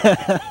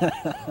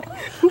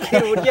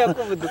 Mbwira uburyo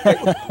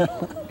yakuvudukanye.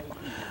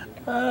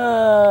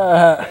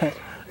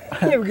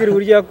 Mbwira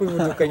uburyo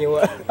yakuvudukanye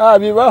wa.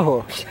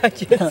 Bibaho.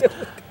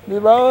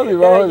 Bibaho.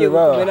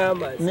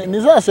 Ni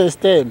za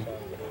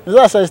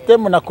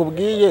system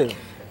nakubwiye.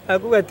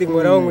 Akuvuga ati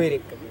ngoraho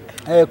nkwereka.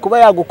 Kuba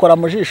yagukora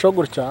mu jisho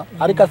gutya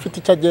ariko afite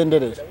icyo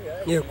agendereye.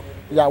 Yego.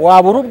 Ya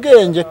wabura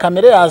ubwenge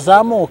kamere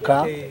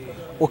yazamuka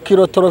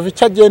ukirotorova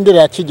icyo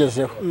agendereye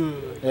akigezeho.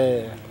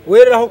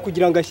 Wereraho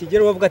kugira ngo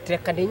ashigere bavuga ati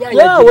reka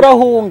ndenyanyagira. Ya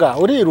urahunga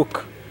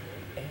uriruka.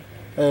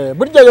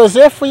 Burya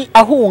Yosefu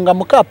ahunga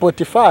muka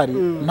Potifari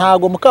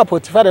ntago muka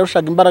Potifari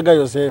yarushaga imbaraga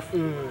Yosefu.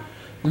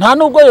 Nta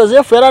nubwo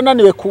Yosefu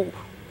yarananiwe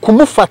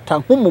kumufata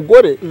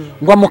nk'umugore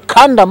ngo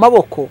amukanda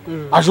amaboko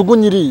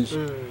ajugunyiriye.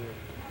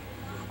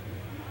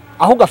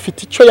 Ahubwo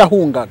afite icyo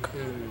yahungaga.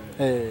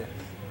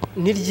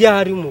 Ni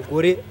ryari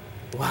umugore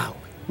wawe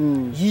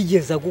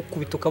yigeza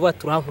gukubita ukaba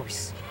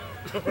turankubise?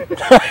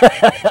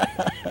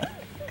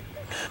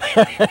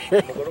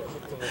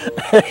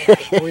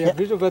 Oya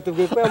Bishop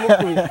batubwiye ko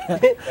yamukubise.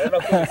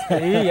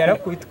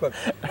 Yarakubitwaga.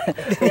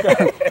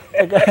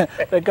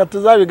 Reka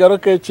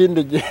tuzabigaruke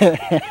ikindi gihe.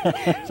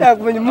 Cyangwa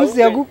kumenya umunsi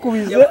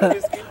yagukubise.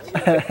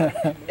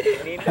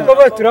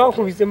 Ukaba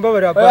turankubise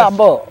mbabara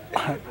basi.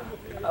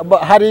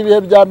 Hari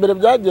ibihe bya mbere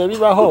byagiye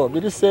bibaho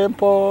biri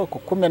simple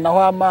kukumenaho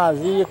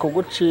amazi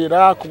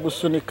kugucira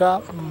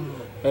kugusunika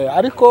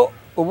ariko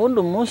ubundi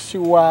umunsi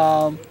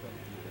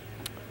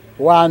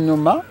wa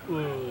nyuma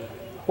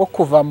wo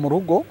kuva mu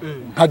rugo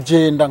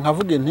nkagenda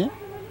nkavuga nti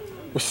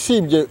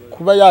usibye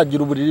kuba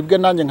yagira uburiri bwe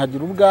nanjye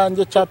nkagira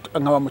ubwanjye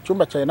nkaba mu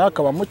cyumba cyawe nawe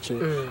akaba muke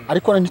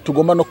ariko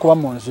ntitugomba no kuba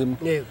mu nzu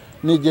imwe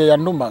n'igihe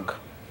yandumaga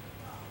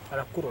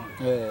arakuruma.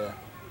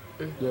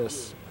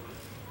 Yes.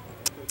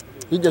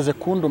 Yigeze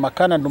kunduma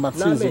kana nduma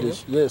nsinziriye.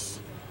 Yes.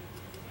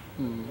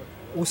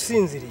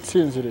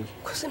 Usinziriye.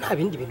 Kose nta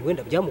bindi bintu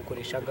wenda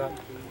byamukoreshaga.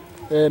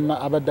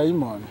 Na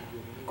abadayimoni.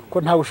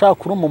 Kuko nta ushaka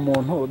kuruma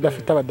umuntu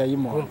udafite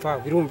abadayimoni. Umva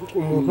birumva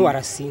umuntu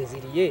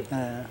arasinziriye.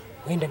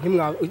 Wenda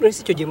ntimwari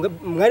icyo gihe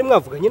mwari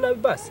mwavuganye nabi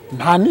basi.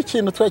 Nta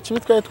n'ikintu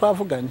twari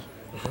twavuganye.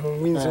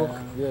 W'inzoga.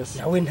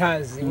 Nawe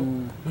ntazi.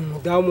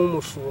 Umudamu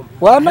w'umushumba.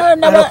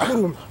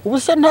 Ubu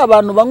se nta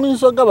bantu banywa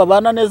inzoga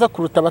babana neza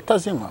kuruta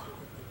batazinywa.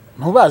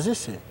 Ntubazi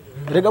se?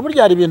 Rega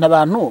burya hari ibintu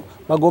abantu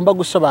bagomba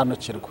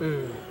gusobanukirwa.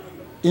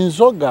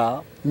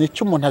 Inzoga ni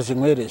cyo umuntu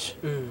azinywereye.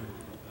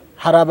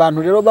 Hari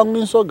abantu rero banywa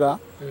inzoga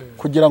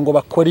kugira ngo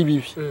bakore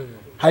ibibi.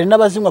 Hari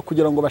n'abazinywa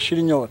kugira ngo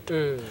bashire inyota.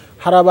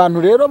 Hari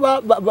abantu rero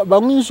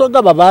banywa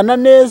inzoga babana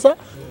neza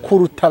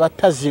kuruta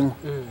batazinywa.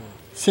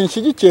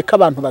 Sinshyigikiye ko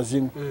abantu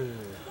bazinywa.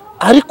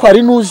 Ariko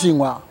hari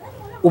n'uzinywa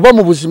uba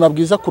mu buzima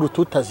bwiza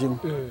kuruta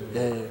utazinywa.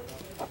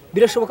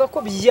 Birashoboka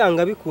ko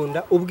byanga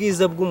bikunda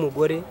ubwiza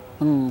bw'umugore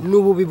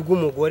n'ububi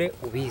bw'umugore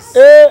ubizi.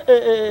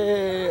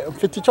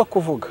 Mfite icyo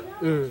kuvuga.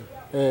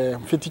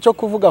 Mfite icyo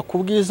kuvuga ku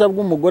bwiza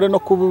bw'umugore no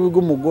ku bubi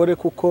bw'umugore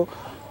kuko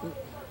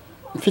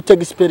mfite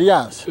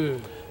experience.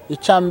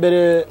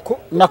 Icyambere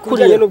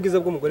nakuriye n'ubwiza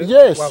bw'umugore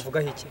wavuga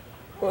iki?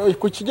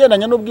 Ku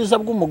kigendanye n'ubwiza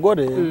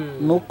bw'umugore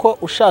nuko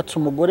ushatse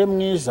umugore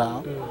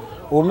mwiza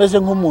umeze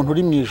nk'umuntu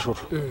uri mu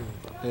ijuru.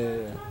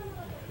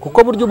 Kuko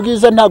buryo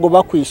ubwiza ntago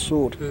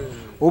bakwisura.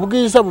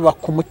 Ubwiza buba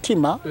ku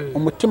mutima,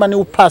 umutima ni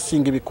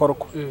upasinga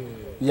ibikorwa.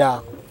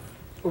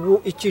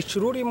 Ubu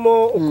ikiciro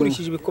urimo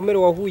ukurikije ibikomere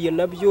wahuye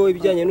nabyo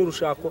ibijyanye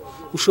n'urushako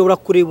ushobora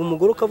kureba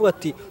umugore ukavuga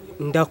ati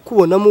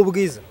ndakubonamo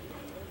ubwiza.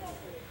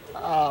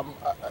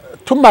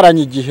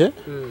 Tumaranye igihe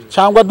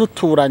cyangwa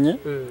duturanye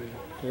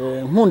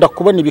nkunda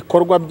kubona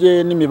ibikorwa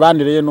bye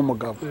n'imibanire ye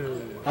n'umugabo.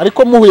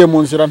 Ariko muhuye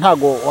mu nzira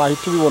ntago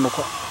wahita ubibona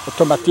uko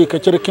automatique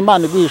kereka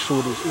Imana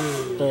iguhishuriye.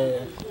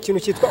 Ikintu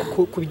cyitwa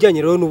ku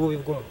bijyanye rero n'ububi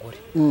bw'umugore.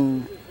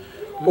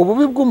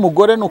 Ububi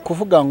bw'umugore ni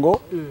ukuvuga ngo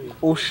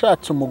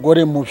ushatse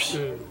umugore mubi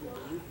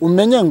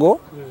umenye ngo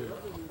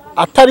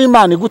atari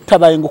Imana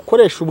igutabaye ngo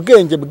ukoreshe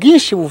ubwenge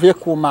bwinshi buvuye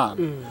ku Mana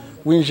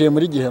winjiye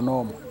muri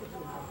gihenomo.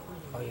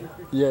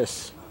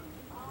 Yes.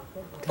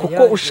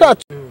 Kuko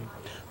ushatse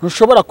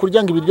ntushobora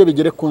kurya ngo ibiryo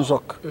bigere ku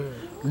nzoka.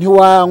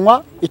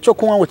 Ntiwanywa icyo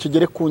kunywa ngo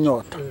kigere ku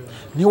nyota.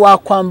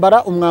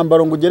 Ntiwakwambara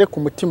umwambaro ngo ugere ku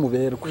mutima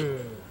uberwe.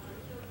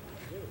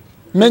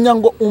 menya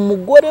ngo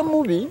umugore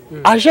mubi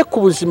aje ku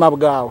buzima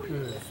bwawe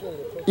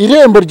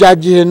irembo rya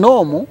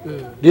gihenomu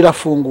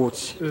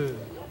rirafungutse.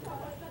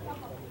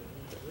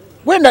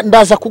 Wenda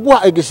ndaza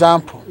kuguha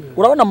example.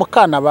 Urabona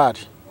Mukanabari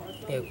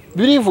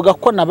birivuga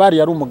ko Nabari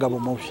yari umugabo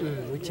mubi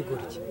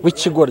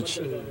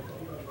w'ikigoryi,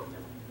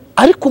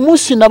 ariko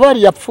umunsi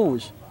Nabari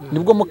yapfuye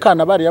nibwo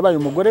Mukanabari yabaye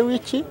umugore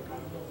w'iki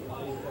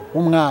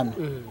w'umwami.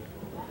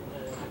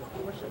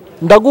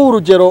 Ndaguha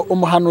urugero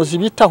umuhanuzi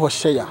bita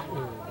Hoseya.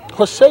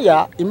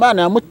 Hoseya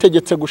Imana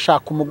yamutegetse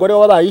gushaka umugore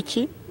wabaye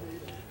iki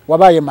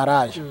wabaye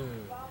maraya.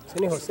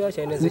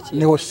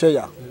 Ni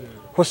Hoseya.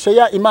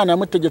 Hoseya Imana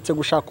yamutegetse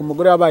gushaka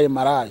umugore wabaye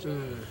maraya.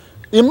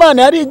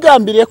 Imana yari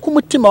igambiriye ko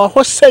umutima wa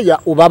Hoseya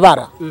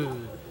ubabara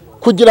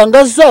kugira ngo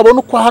azabone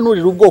uko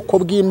ahanurira ubwoko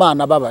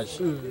bw'Imana babaye.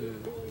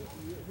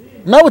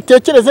 Nawe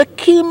utekereze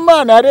ko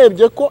Imana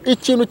yarebye ko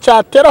ikintu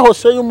cyatera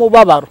Hoseya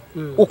umubabaro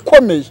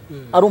ukomeye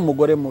ari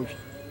umugore mubi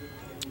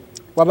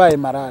wabaye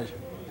maraya.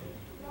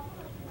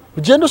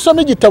 Ugenda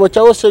usoma igitabo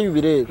cya Hoseya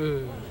ubirebe.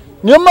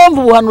 Niyo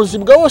mpamvu ubuhanuzi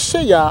bwa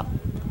Hoseya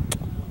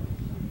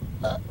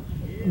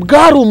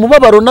bwari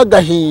umubabaro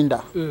n'agahinda.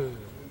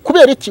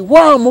 Kubera iki?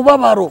 Wa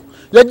mubabaro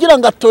yagira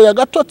ngo atoya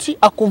gatotsi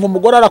akumva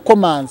umugore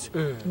arakomanze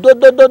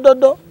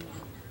do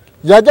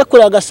yajya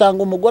kure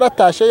agasanga umugore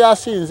atashe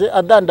yasinze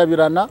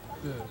adandabirana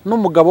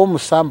n'umugabo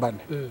w'umusambane.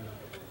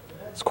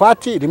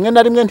 Swati rimwe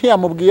na rimwe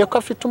ntiyamubwiye ko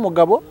afite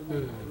umugabo,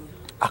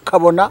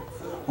 akabona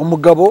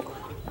umugabo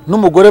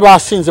n'umugore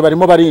basinze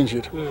barimo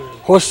barinjira.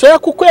 Hoseya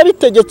kuko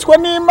yabitegetswe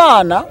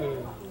n'Imana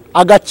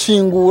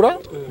agakingura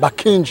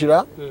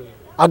bakinjira,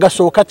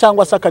 agasohoka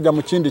cyangwa se akajya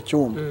mu kindi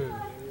cyumba.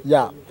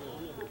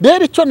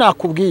 Rero icyo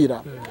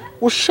nakubwira,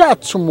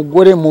 ushatse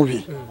umugore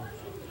mubi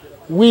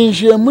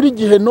winjiye muri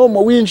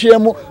gihenomo, winjiye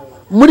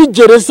muri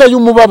gereza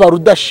y'umubabaro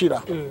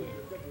udashira.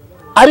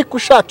 Ariko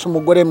ushatse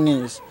umugore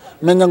mwiza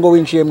menya ngo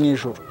winjiye mu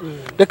ijuru.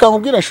 Reka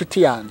nkubwire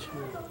inshuti yanjye,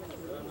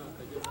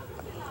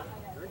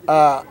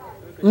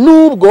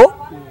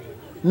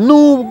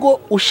 nubwo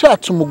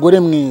ushatse umugore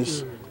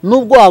mwiza,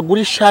 nubwo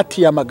wagura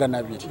ishati ya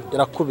 200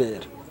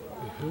 irakubera,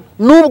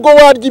 nubwo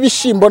warya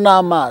ibishyimbo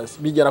n'amazi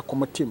bigera ku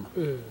mutima,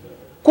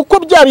 kuko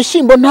bya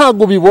bishyimbo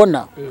ntago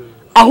bibona,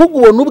 ahubwo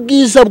ubona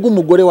ubwiza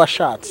bw'umugore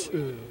washatse.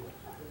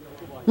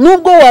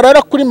 Nubwo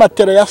warara kuri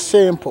matera ya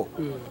sempo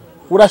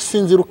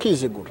urasinzira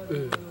ukizigura,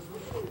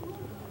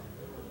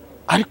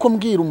 ariko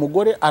mbwira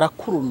umugore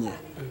arakurumye,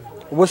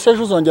 ubu se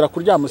ejo uzongera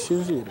kuryama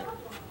usinzire?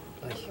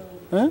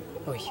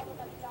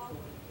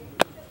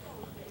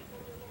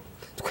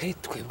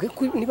 twebwe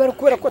niba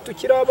kubera ko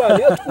tukiri abana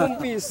iyo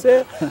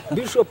twumvise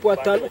Bishop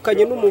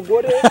watandukanye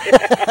n'umugore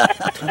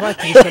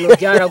tubatisano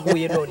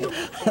byaraguye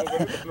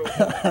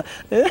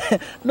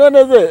none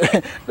ze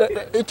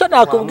icyo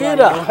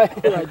nakubwira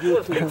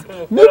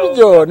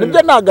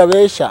nibyo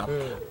nagabesha.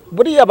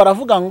 Buriya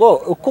baravuga ngo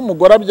uko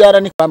umugore abyara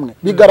ni kamwe,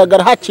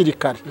 bigaragara hakiri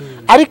kare,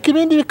 ariko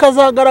ibindi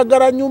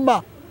bikazagaragara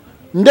nyuma,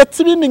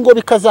 ndetse ibindi ngo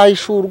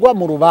bikazahishurwa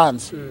mu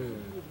rubanza.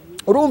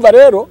 Urumva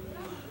rero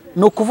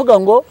ni ukuvuga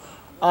ngo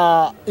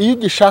iyo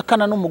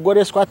ugishakana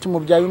n'umugore swati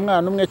mubyaye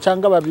umwana umwe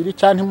cyangwa babiri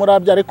cyangwa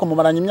ntimurabyara ariko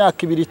mumaranye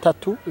imyaka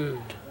 2-3,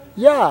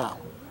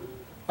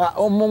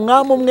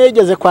 umwami umwe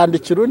yigeze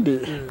kwandikira undi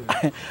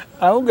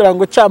aramubwira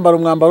ngo cyambara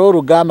umwambaro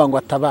w'urugamba ngo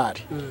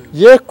atabare,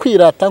 ye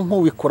kwirata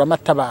nk'uwikuramo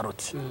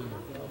atabarutse.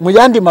 Mu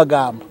yandi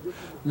magambo,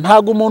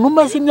 ntago umuntu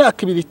umaze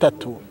imyaka 2-3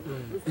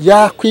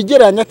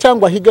 yakwigeranya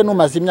cyangwa hige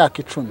n'umaze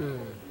imyaka 10.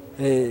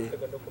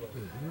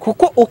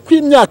 Kuko uko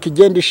imyaka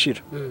igenda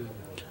ishira,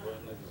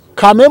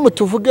 kameme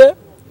tuvuge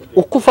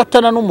uko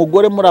ufatana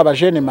n'umugore muri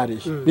abajene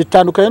Mariya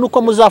bitandukanye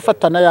nuko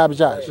muzafatana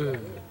yabyaje.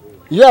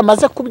 Iyo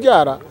yamaze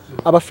kubyara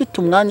aba afite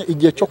umwanya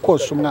igihe cyo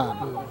konsa umwana,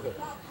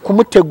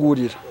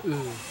 kumutegurira,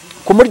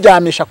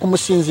 kumuryamisha,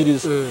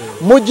 kumusinziriza.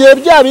 Mu gihe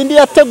bya bindi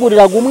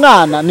yateguriraga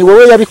umwana ni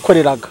wowe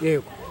yabikoreraga.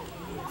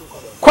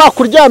 Kwa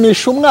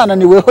kuryamisha umwana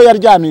ni weho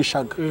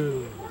yaryamishaga.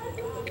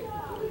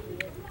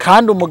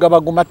 Kandi umugabo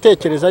aguma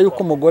atekereza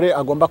yuko umugore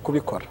agomba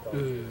kubikora.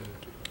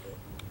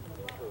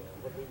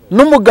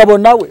 N'umugabo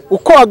nawe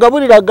uko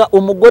wagaburiraga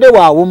umugore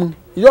wawe umwe,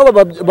 iyo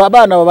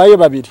abana babaye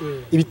babiri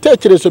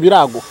ibitekerezo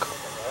biraguka.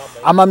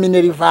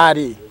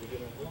 Amaminerivare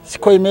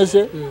siko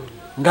imeze,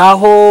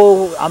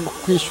 ngaho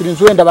kwishyura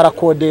inzu wenda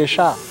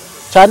barakodesha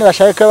cyane,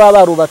 bashaka ko baba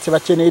barubatse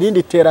bakeneye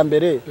irindi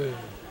terambere,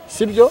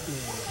 sibyo?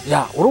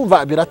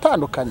 Urumva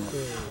biratandukanye.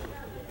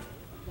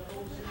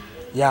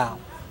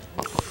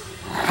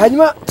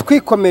 Hanyuma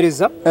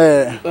twikomereza,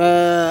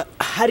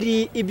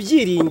 hari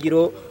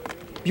ibyiringiro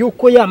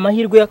yuko ya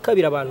mahirwe ya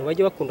kabiri abantu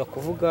bajya bakunda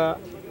kuvuga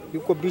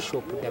yuko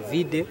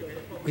Bishop.Davidi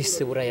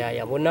kwisebura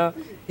yayabona.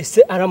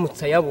 Ese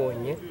aramutse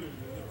yabonye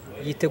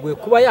yiteguye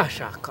kuba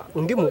yashaka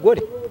undi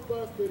mugore?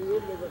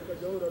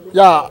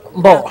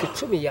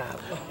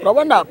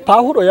 Urabona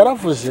Pawulo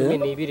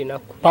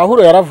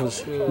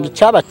yaravuze ngo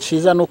icyaba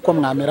cyiza nuko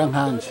mwamera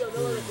nkanje.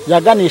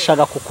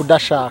 Yaganishaga ku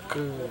kudashaka,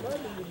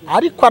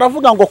 ariko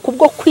aravuga ngo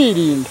kubwo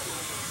kwirinda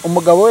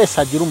umugabo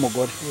wese agira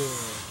umugore.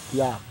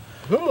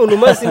 nk'umuntu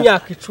umaze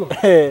imyaka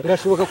 10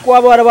 birashoboka ko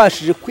waba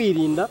warabashije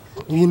kwirinda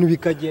ibintu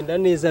bikagenda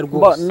neza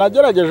rwose.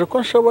 Nagerageje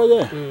ko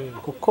nshoboye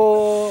kuko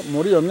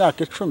muri iyo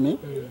myaka 10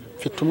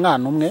 mfite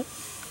umwana umwe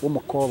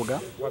w'umukobwa.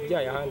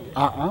 Wabyaye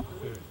ahandi?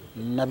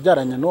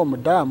 Nabyaranye n'uwo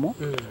mudamu.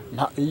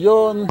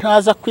 Iyo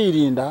ntaza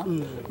kwirinda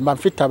mba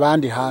mfite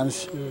abandi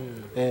hanze.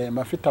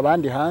 Mba mfite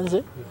abandi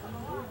hanze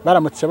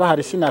baramutse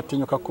bahari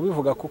sinatinyuka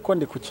kubivuga kuko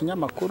ndi ku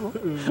kinyamakuru.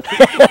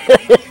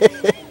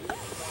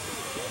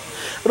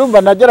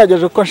 Urumva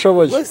nagerageje uko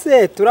nshoboye.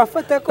 Bose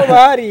turafata ko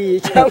bahari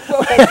cyangwa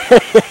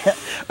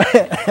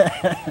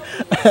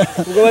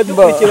ubwo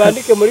badukurikiye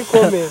bandike muri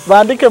comment.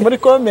 Bandike muri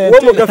comment.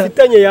 Uwo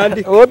mugafitanye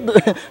yandike.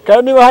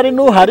 Kandi niba hari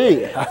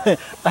n'uhari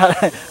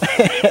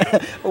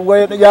ubwo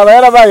yaba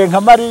yarabaye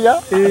nka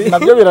Mariya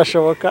nabyo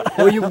birashoboka.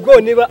 Uyu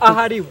ubwo niba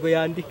ahari ubwo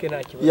yandike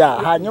nta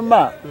kibazo.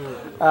 Hanyuma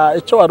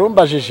icyo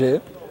warumbajije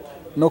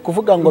no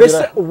kuvuga ngo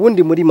mbese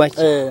ubundi muri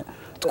make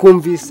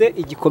twumvise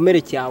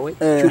igikomere cyawe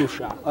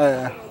cy'urushako.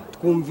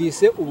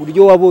 Twumvise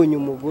uburyo wabonye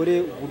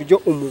umugore,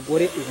 uburyo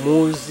umugore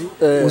umuzi,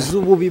 uzi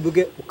ububi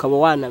bwe ukaba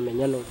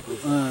wanamenya no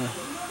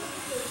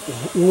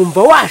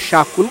wumva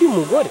washaka undi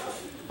mugore.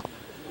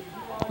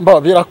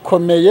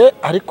 Birakomeye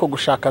ariko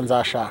gushaka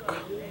nzashaka.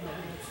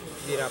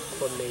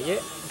 Birakomeye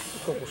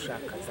ariko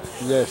gushaka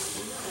nzashaka. Yes.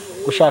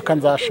 Gushaka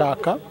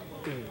nzashaka.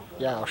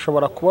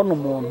 Ushobora kubona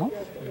umuntu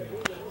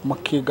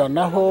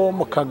mukiganaho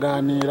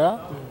mukaganira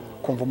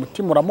kumva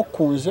umutima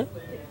uramukunze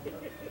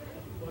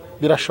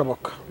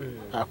birashoboka.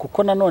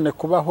 Kuko nanone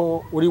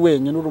kubaho uri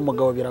wenyine uri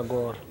umugabo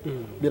biragora.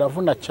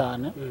 Biravuna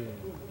cyane.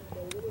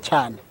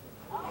 Cyane.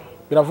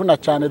 Biravuna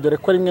cyane dore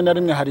ko rimwe na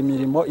rimwe hari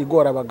imirimo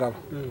igora abagabo.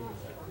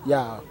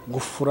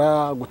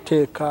 Gufura,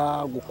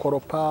 guteka,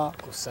 gukoropa,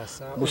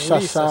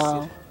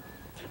 gusasa.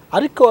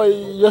 Ariko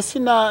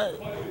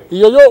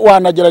iyo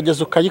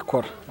wanagerageza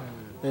ukayikora.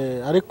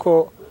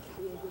 Ariko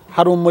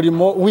hari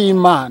umurimo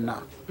w'Imana.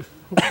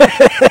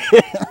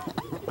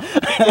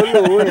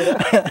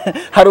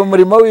 Hari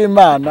umurimo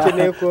w'Imana.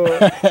 Keneye ko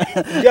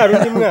byari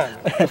undi mwana.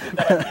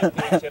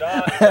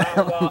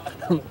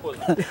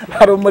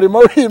 Hari umurimo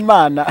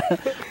w'Imana.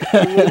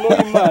 Umurimo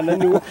w'Imana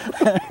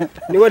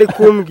niwe ari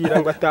kumbwira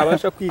ngo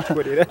atabasha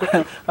kwikorera.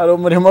 Hari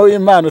umurimo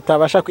w'Imana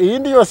utabasha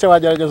iyindi yose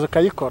wagerageza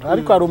ukayikora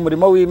ariko hari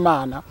umurimo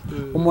w'Imana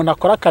umuntu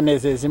akora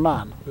akanezeza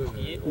Imana.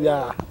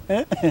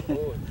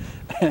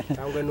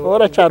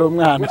 Uracyari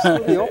umwana.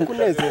 Yo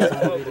kunezeza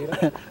umubiri.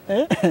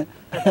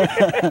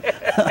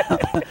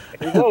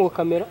 Ngo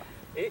kamera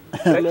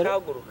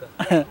irahaguruka.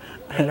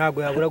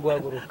 Ntabwo yabura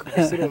guhaguruka.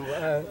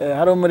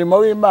 Hari umurimo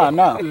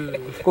w'Imana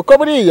kuko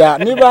buriya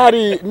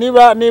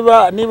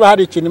niba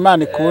hari ikintu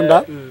Imana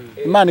ikunda,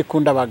 Imana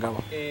ikunda abagabo.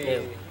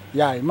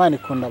 Imana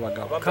ikunda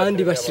abagabo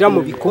kandi bashyira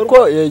mu bikorwa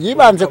kuko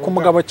yibanze ku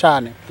mugabo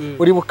cyane.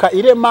 Uribuka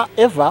irema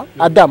Eva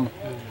Adamu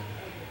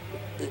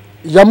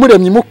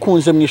yamuremye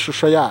imukunze mu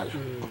ishusho yayo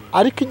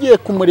ariko igiye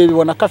kumureba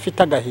ibona ko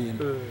afite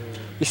agahinda.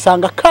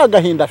 Isanga ka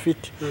gahinda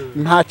afite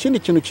nta kindi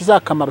kintu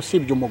kizakamara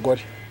usibye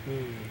umugore.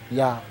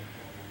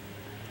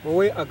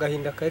 Wowe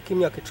agahinda kaye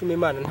k'imyaka 10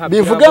 Imana ntabwo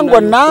bivuga ngo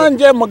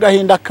nanjye mu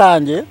gahinda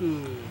kanjye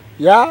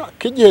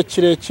k'igihe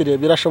kirekire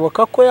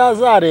birashoboka ko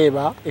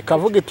yazareba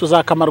ikavuga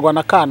ituzakamarwa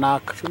na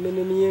kanaka.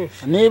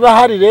 Niba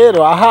hari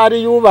rero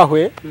ahari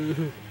yubahwe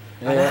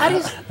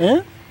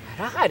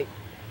arahari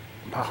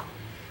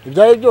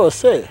ibyaye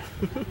byose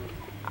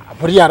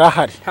buriya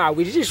arahari.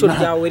 Ntawe ijisho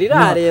ryawe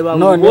rirareba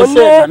ngo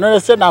none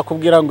se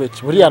nakubwira ngo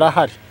iki buriya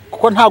arahari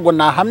kuko ntago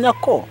nahamya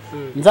ko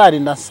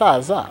nzarinda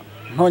nsaza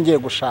ntongeye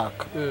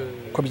gushaka.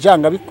 Ko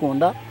byanga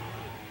bikunda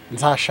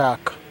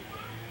nzashaka.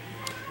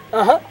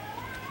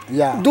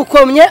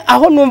 Dukomye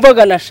aho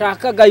numvaga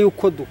nashakaga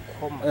yuko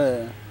dukoma.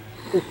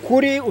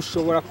 Ukuri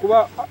ushobora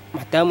kuba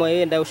madamu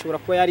yenda ushobora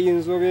kuba yari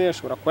inzobe,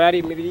 ushobora kuba yari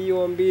imibiri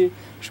yombi,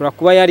 ushobora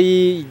kuba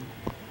yari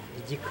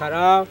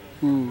igikara.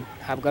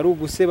 Ntabwo ari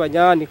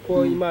ugusebanya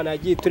niko Imana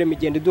yagiye turema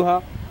igenda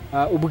iduha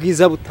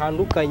ubwiza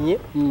butandukanye.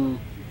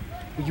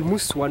 Uyu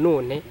munsi wa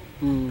none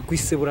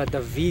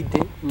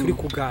Bishop.Davidi turi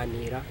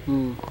kuganira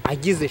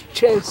agize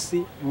chance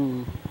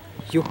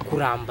yo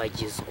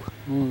kurambagizwa.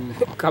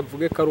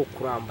 Kavuge ko ari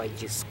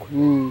ukurambagizwa.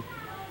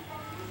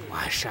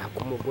 Washaka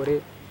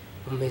umugore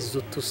umeze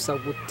utusa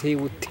gute,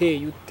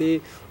 uteye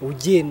ute,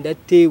 ugenda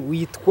te,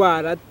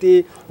 witwara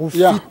te,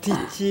 ufite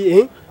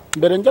iki?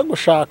 Mbere njya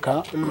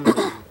gushaka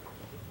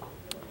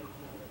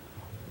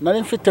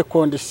nari mfite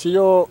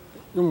kondisiyo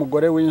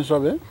y'umugore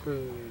w'inzobe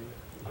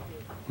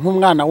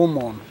nk'umwana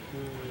w'umuntu.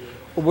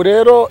 Ubu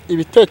rero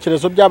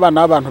ibitekerezo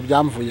by'abana b'abantu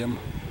byamvuyemo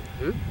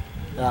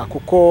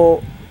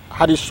kuko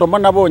hari isomo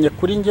nabonye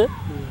kuri nge,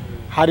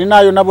 hari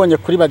nayo nabonye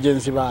kuri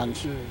bagenzi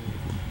banjye.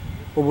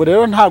 Ubu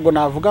rero ntago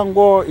navuga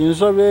ngo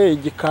inzobe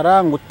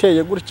igikara ngo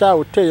uteye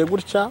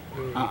gutya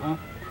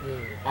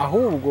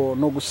ahubwo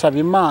no gusaba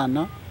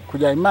Imana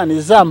kugira Imana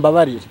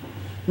izambabarire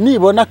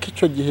nibona ko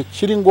icyo gihe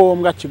kiri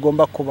ngombwa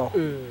kigomba kubaho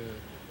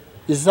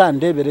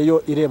izandebere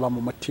yo ireba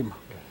mu mutima.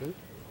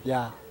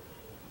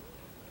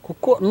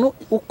 Kuko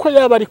uko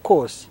yaba ari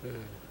kose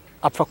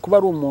apfa kuba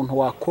ari umuntu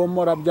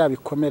wakomora bya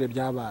bikomere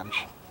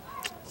byabanje.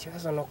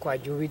 Ikibazo no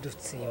kwajya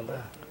ubidutsimba.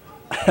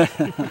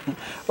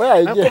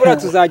 ariko buriya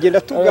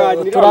tuzagenda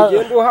tuganira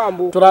ugenda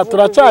uhambuka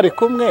turacyari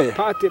kumwe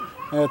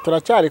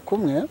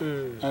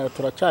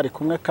turacyari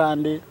kumwe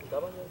kandi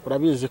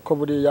urabizi ko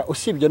buriya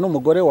usibye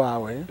n'umugore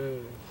wawe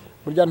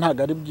burya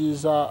ntabwo ari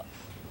byiza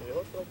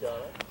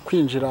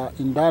kwinjira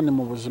indani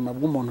mu buzima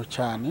bw'umuntu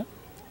cyane.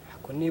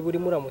 Niba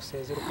urimo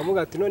uramusezera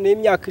ukamuga ati none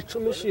imyaka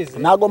 10 ishize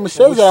ntago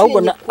musezera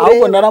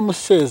ahubwo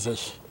naramusezeye.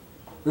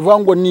 Bivuga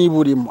ngo niba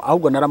urimo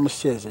ahubwo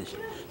naramusezeye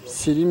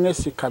si rimwe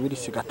si kabiri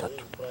si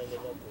gatatu.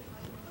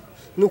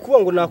 Nukuvuga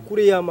ngo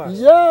nakure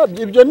y'amaso.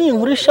 Ibyo ni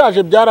inkuru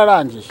ishaje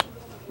byararangiye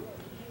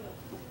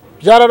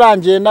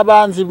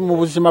n'abanzi mu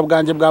buzima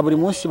bwanjye bwa buri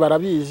munsi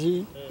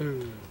barabizi.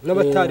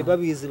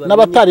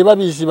 N'abatari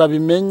babizi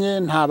babimenye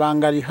nta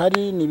banga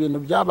rihari ni ibintu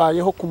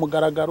byabayeho ku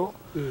mugaragaro.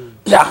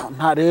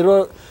 Nta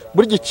rero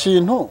burya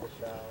ikintu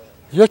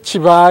iyo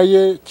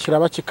kibaye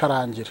kiraba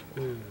kikarangira.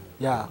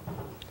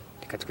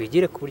 Reka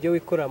twigire ku buryo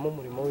wikoramo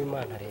umurimo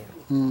w'Imana rero.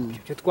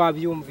 Ibyo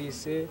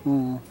twabyumvise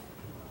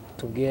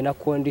tubwiye na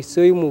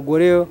kondisiyo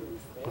y'umugore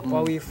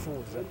umva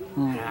wifuza.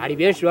 Hari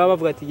benshi baba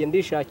bavuga ati genda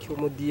ndishakira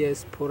mu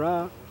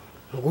diaspora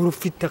ngo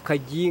ufite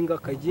akaginga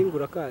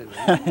urakazi.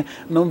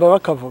 Numva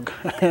bakavuga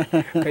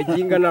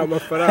akaginga ni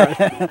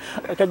amafaranga.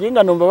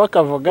 Akaginga numva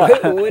bakavuga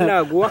wowe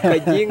naguwa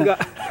akaginga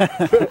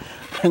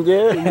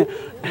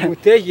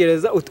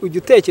utekereza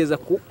ujya utekereza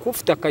ko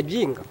ufite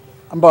akaginga.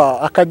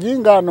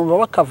 Akaginga numva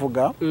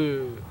bakavuga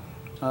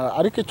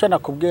ariko icyo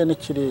nakubwiye ni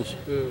kiriya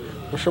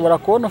ushobora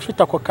kubona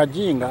ufite ako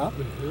kaginga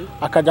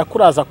akajya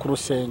kuraza ku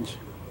rusenge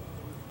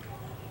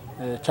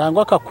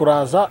cyangwa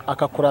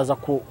akakuraza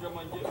ku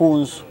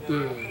nzu.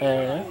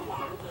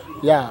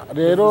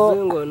 Rero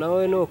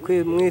nawe no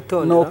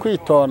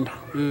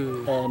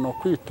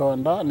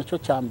kwitonda nicyo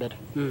cya mbere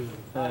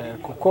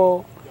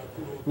kuko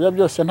biba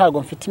byose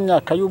ntabwo mfite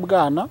imyaka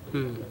y'ubwana.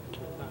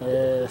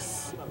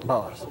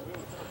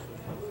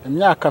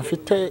 Imyaka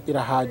mfite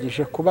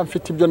irahagije kuba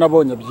mfite ibyo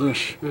nabonye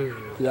byinshi.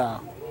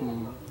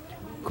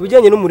 Ku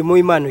bijyanye n'umurimo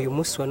w'Imana uyu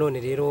munsi wa none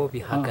rero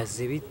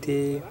bihagaze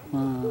bite?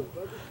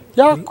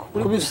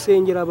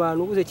 Gusengera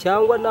abantu guze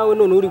cyangwa nawe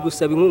none uri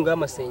gusaba inkunga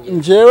y'amasengesho?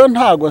 Njyewe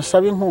ntago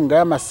nsaba inkunga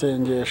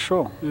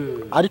y'amasengesho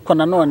ariko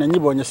nanone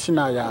nyibonye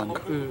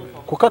sinayanga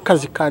kuko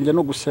akazi kanjye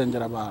no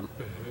gusengera abantu.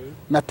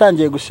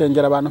 Natangiye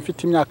gusengera abantu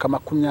mfite imyaka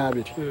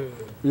 20.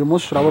 Uyu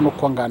munsi urabona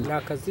uko ngana. Ni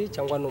akazi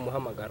cyangwa ni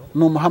umuhamagaro?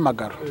 Ni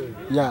umuhamagaro.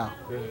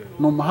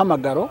 Ni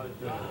umuhamagaro.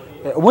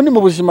 Ubundi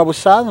mu buzima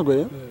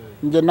busanzwe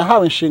nge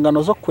nahawe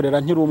inshingano zo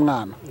kurera nkiri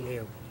umwana.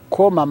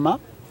 Ko mama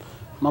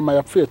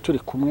yapfuye turi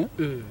kumwe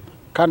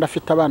kandi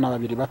afite abana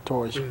 2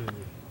 batoya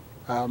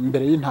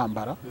mbere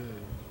y'intambara.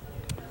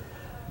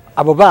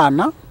 Abo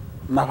bana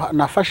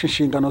nafashe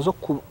inshingano zo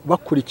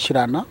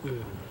kubakurikirana.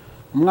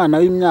 Umwana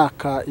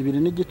w'imyaka 2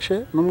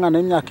 n'igice n'umwana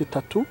w'imyaka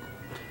 3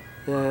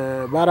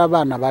 bari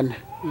abana 4.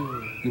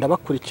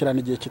 Ndabakurikirana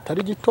igihe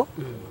kitari gito.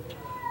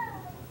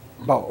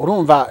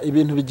 Urumva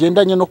ibintu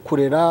bigendanye no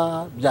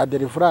kurera bya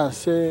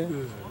deliverance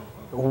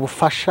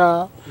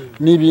ubufasha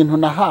ni ibintu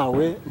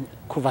nahawe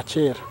kuva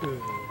kera.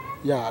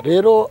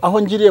 Rero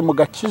aho ngiriye mu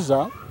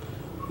gakiza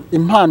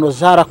impano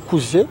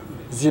zarakuze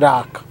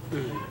ziraka.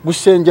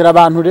 Gusengera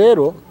abantu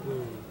rero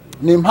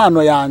ni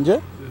impano yanjye.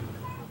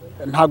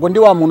 Ntago ndi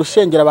wa muntu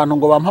usengera abantu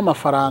ngo bampa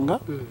amafaranga.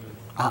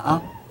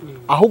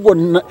 Ahubwo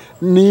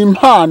ni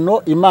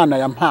impano Imana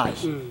yampaye.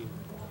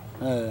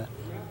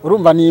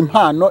 Urumva ni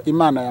impano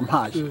Imana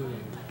yampaye.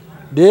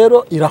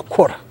 Rero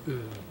irakora.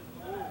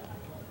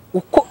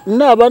 Uko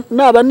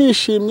naba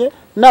nishimye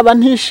naba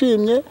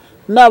ntishimye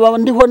naba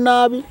ndiho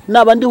nabi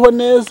naba ndiho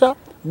neza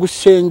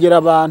gusengera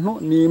abantu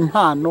ni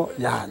impano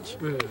yanjye.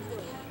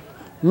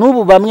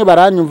 Nubu bamwe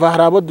baranyumva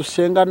hari abo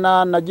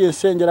dusengana nagiye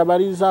nsengera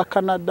bari za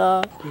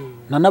Canada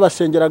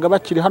n'abasengeraga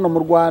bakiri hano mu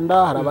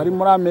Rwanda, hari abari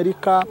muri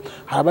Amerika,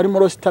 hari abari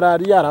muri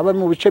Australia, hari abari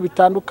mu bice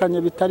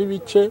bitandukanye bitari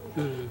bike,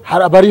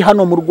 hari abari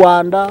hano mu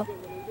Rwanda.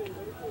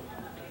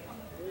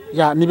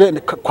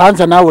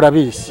 Kwanza nawe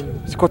urabizi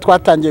siko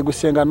twatangiye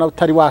gusengana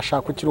utari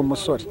washaka ukiri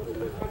umusore.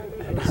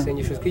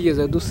 Isengesho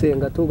twigeze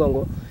dusenga tuvuga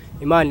ngo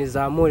Imana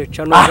izamure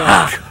cano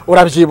yacu.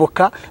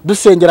 Urabyibuka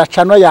dusengera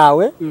cano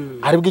yawe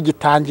aribwo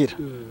igitangira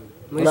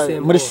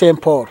muri Saint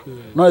Paul.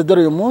 None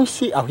dore uyu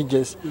munsi aho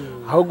igeze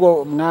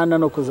ahubwo mwana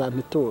no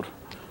kuzamitura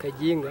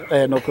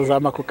kaginga no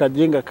kuzama ku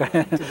kaginga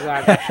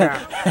tuzagasha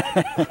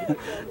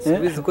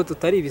sibizi ko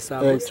tutari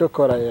ibisambo cyo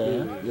kora.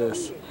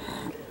 Yes.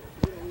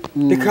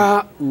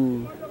 Reka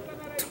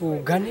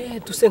tugane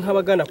duse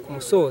nk'abagana ku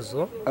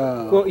musozo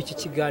ko iki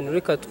kiganiro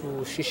reka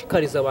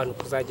tushishikariza abantu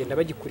kuzagenda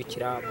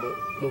bagikurikira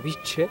mu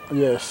bice.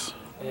 Yes.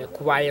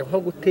 Kubaye nko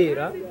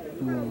gutera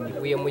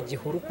ibuye mu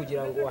gihuru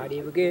kugira ngo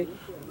harebwe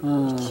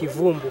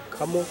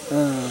ikivumbukamo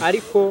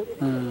ariko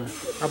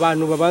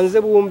abantu babanze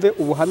bumve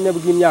ubuhamya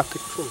bw'imyaka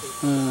 10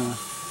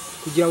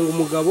 kugira ngo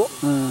umugabo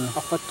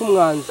afate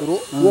umwanzuro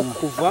wo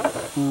kuva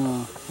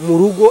mu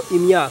rugo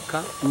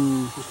imyaka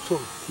 10.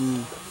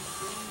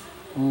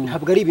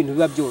 Ntabwo ari ibintu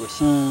biba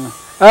byoroshye.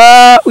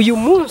 Uyu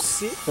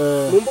munsi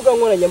mu mbuga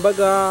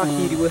nkoranyambaga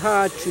hiriwe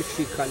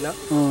hacicikana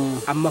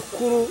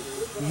amakuru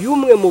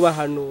y'umwe mu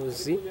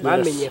bahanuzi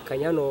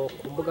bamenyekanye hano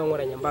ku mbuga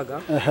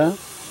nkoranyambaga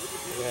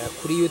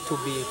kuri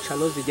YouTube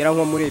channel zigera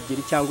nko muri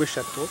 2 cyangwa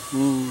 3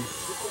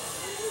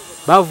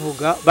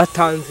 bavuga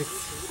batanze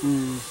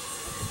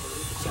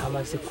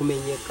cyamaze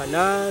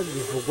kumenyekana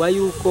bivugwa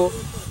yuko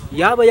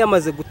yaba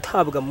yamaze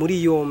gutabwa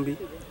muri yombi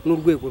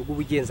n'urwego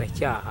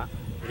rw'ubugenzacyaha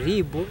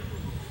RIB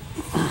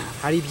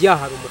hari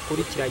ibyaha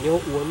rumukurikiranyeho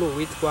uwo ni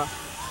uwitwa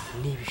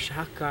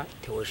Nibishaka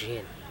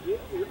Theogene.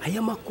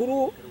 Aya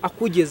makuru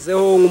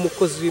akugezeho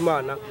nk'umukozi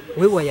w'Imana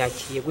we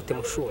wayakiriye gute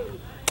mushumba?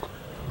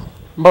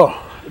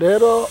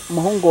 Rero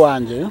muhungu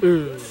wanjye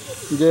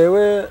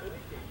ngewe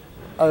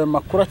ayo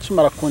makuru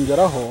akimara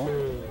kongeraho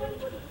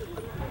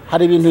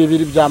hari ibintu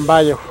bibiri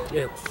byambayeho.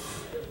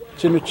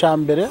 Ikintu cya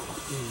mbere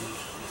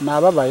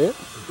nababaye,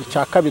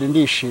 icya kabiri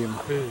ndishima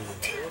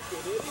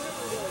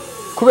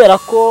kubera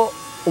ko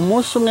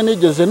umunsi umwe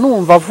nigeze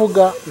numva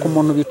avuga ku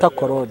muntu bita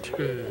Korode,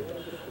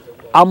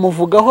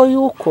 amuvugaho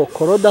yuko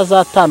Korode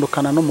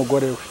azatandukana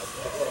n'umugore we.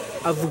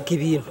 Avuga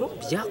ibintu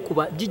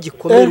byakuba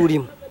by'igikomere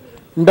urimo.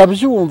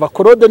 Ndabyumva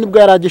Korode nibwo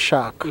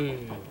yaragishaka.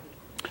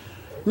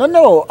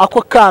 Noneho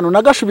ako kantu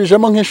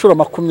nagashubijemo nk'inshuro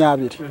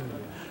 20.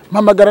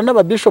 Mpamagara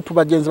n'aba Bishop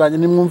bagenzi banye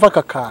nimwumva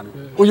aka kantu.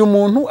 Uyu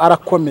muntu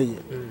arakomeye.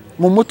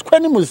 Mu mutwe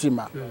ni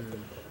muzima.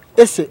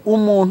 Ese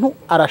umuntu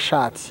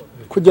arashatse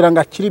kugira ngo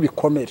akiri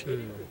bikomere.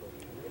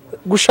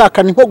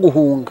 Gushaka ni nko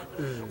guhunga.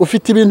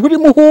 Ufite ibintu uri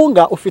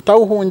muhunga, ufite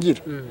aho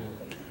uhungira.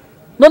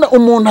 None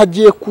umuntu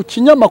agiye ku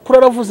kinyamakuru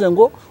aravuze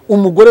ngo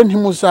umugore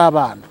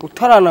ntimuzabana.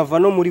 Utaranava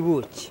no muri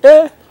buki.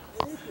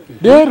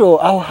 Rero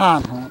aho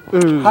hantu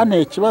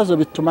hane ikibazo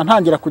bituma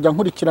ntangira kujya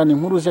nkurikirana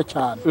inkuru ze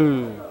cyane.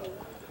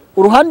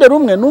 Uruhande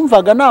rumwe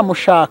numvaga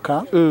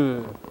namushaka,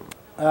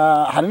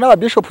 hari n'aba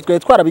Bishop twaye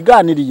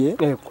twarabiganiriye,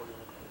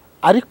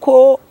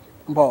 ariko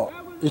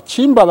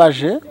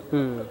ikimbabaje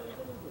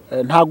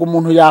ntago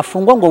umuntu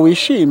yafungwa ngo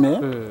wishime.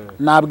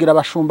 Nabwira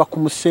abashumba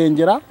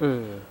kumusengera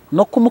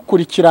no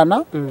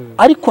kumukurikirana,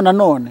 ariko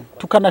nanone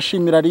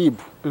tukanashimira RIB.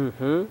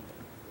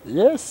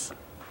 Yes.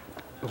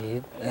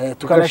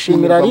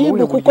 Tukanashimira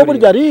RIB kuko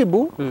burya RIB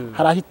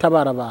harahita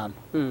abantu.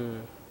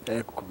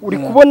 Uri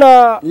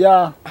kubona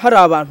hari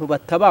abantu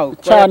batabawe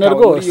cyane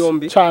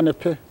rwose cyane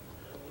pe.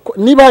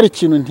 Niba hari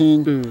ikintu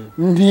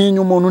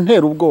ntinya umuntu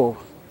ntera ubwoba.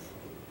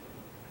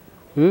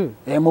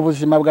 Mu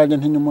buzima bwanjye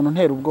ntinya umuntu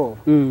ntera ubwoba.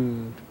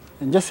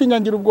 Njye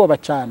sinyangira ubwoba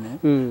cyane,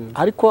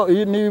 ariko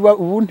niba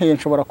ubunteye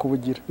nshobora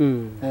kubugira.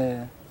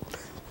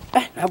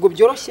 Ntabwo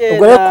byoroshye.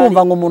 Ubwo rero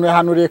kumva ngo umuntu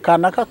yahanuriye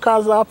kanaka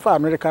kazapfa,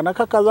 hanuriye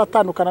kanaka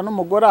kazatandukana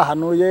n'umugore,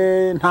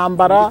 hanuye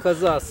ntambara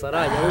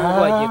kazasaranya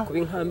ngo wagiye kuba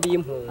inkambi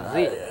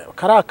y'impunzi.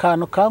 Kari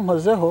akantu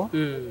kankozeho,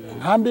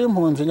 inkambi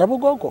y'impunzi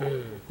Nyabugogo.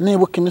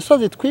 Nibuka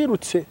imisozi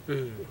twirutse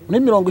muri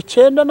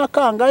 90 na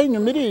kangahe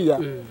inyuma iriya.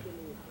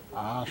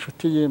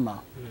 Nshuti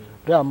y'Imana,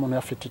 uriya muntu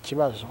yafite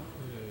ikibazo.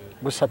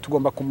 Gusa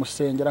tugomba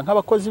kumusengera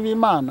nk'abakozi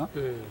b'Imana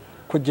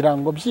kugira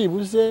ngo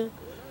byibuze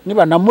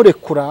niba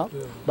namurekura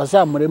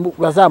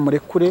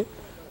bazamurekure.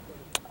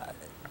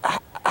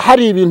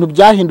 Hari ibintu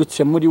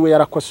byahindutse muri we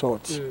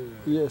yarakosotse.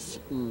 Yes.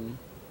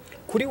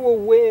 Kuri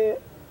wowe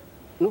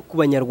no ku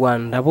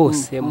banyarwanda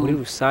bose muri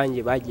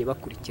rusange bagiye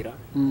bakurikira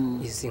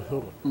izi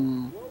nkuru,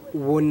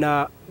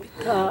 ubona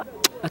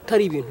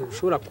atari ibintu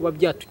bishobora kuba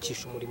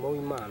byatukisha umurimo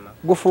w'Imana?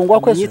 Gufungwa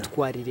kwese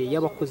imyitwarire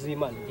y'abakozi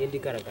b'Imana igenda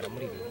igaragara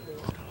muri ibi.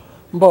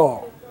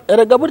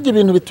 Erega burya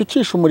ibintu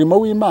bitukisha umurimo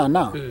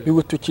w'Imana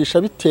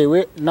biwutukisha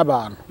bitewe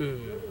n'abantu.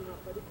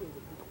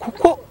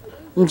 Kuko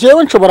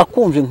njyewe nshobora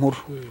kumva inkuru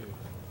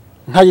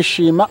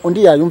nkayishima,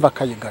 undi yayumva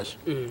akayigaya.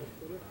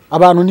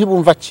 Abantu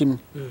ntibumva kimwe,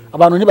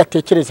 abantu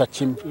ntibatekereza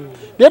kimwe.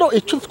 Rero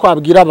icyo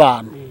twabwira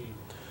abantu,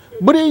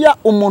 buriya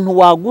umuntu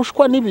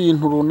wagushwa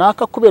n'ibintu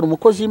runaka kubera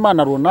umukozi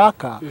w'Imana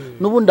runaka,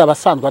 n'ubundi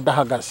abasanzwe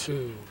adahagaze.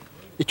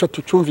 Icyo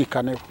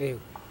tucyumvikaneho.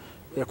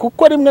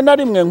 Kuko rimwe na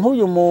rimwe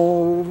nk'uyu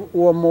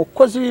uwo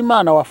mukozi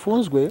w'Imana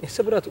wafunzwe,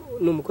 ese buriya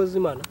ni umukozi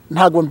w'Imana?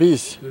 Ntago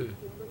mbizi.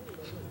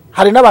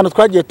 Hari n'abantu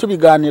twagiye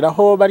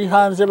tubiganiraho bari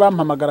hanze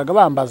bampamagaraga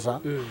bambaza,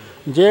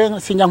 nje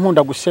sinya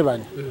nkunda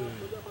gusebanya.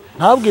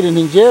 Ntabwire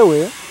nti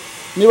ngewe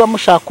niba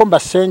mushaka ko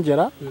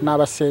mbasengera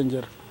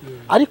nabasengera,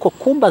 ariko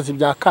kumbaza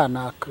ibya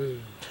kanaka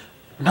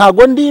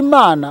ntago ndi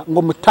Imana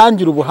ngo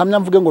mutangire ubuhamya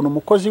mvuge ngo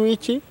numukozi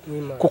w'iki,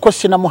 kuko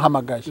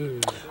sinamuhamagaye.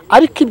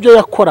 Ariko ibyo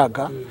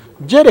yakoraga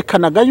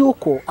byerekanaga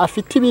yuko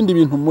afite ibindi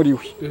bintu muri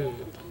we.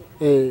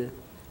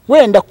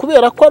 Wenda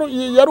kubera ko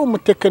yari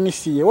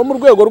umutekinisiye wo mu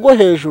rwego rwo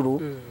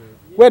hejuru,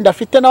 wenda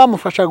afite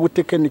n'abamufasha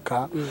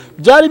gutekinika,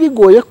 byari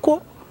bigoye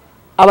ko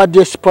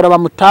abadiaspora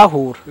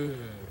bamutahura.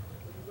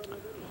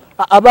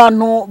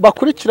 Abantu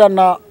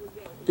bakurikirana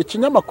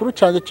ikinyamakuru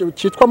cyanjye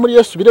cyitwa muri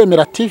Yesu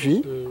Biremera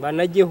TV,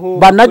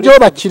 banajyeho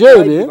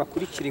bakirebe.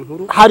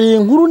 Hari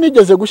inkuru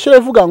nigeze gushyira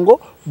ivuga ngo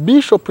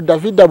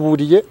Bishop.Davidi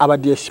aburiye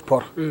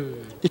abadiaspora.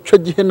 Icyo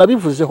gihe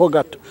nabivuzeho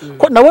gato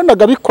ko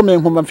nabonaga bikomeye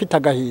nkumva mfite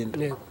agahinda.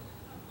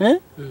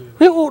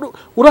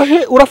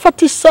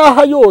 Urafata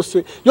isaha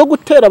yose yo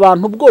gutera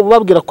abantu ubwoba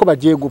babwira ko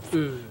bagiye gupfa.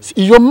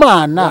 Iyo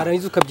Mana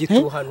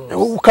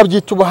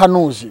ukabyita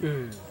ubuhanuzi.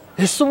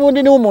 ese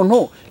ubundi niwe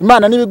umuntu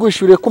Imana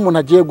nibiguhishuriye ko umuntu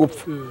agiye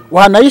gupfa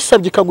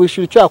wanayisabye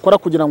ikaguhishura icyo yakora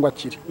kugira ngo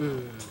akire.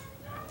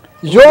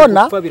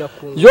 Yona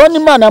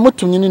Imana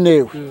yamutumye ni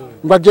newe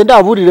ngo agende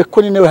aburire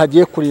ko ni newe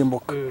hagiye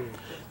kurimbuka,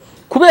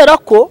 kubera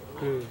ko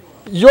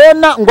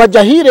Yona ngo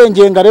ajya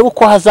hirengeye ngo arebe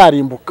uko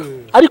hazarimbuka,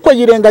 ariko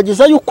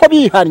yirengagiza yuko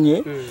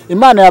bihanye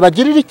Imana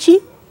yabagirira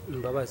iki?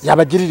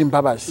 Yabagirira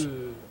imbabazi.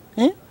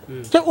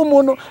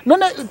 Umuntu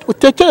none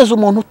utekereza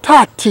umuntu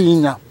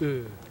utatinya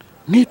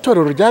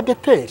n'itorero rya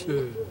Deperi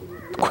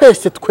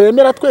twese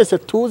twemera, twese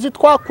tuzi,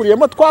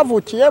 twakuriyemo,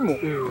 twavukiyemo,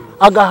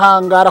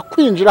 agahangara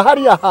kwinjira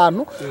hariya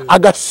hantu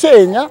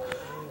agasenya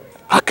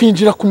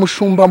akinjira ku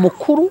mushumba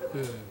mukuru,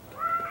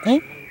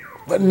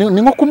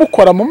 ni nko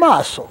kumukora mu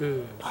maso.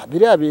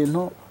 Biriya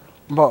bintu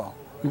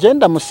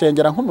ngenda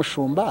musengera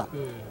nk'umushumba,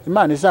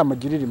 Imana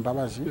izamugirira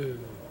imbabazi,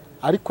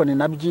 ariko ni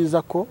na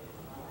byiza ko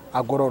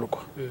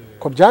agororwa,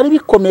 ko byari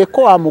bikomeye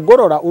ko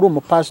wamugorora uri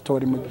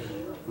umupasitori,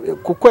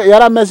 kuko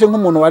yari ameze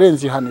nk'umuntu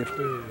warenze ihaniro.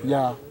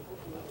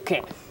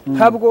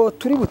 Ntabwo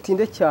turi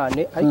butinde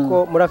cyane,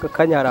 ariko muri aka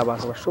kanya hari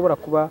abantu bashobora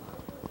kuba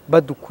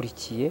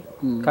badukurikiye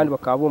kandi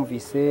bakaba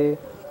bumvise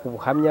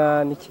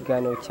ubuhamya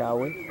n'ikiganiro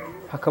cyawe,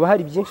 hakaba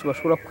hari byinshi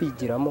bashobora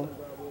kwigiramo.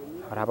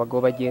 Hari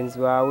abagabo bagenzi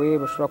bawe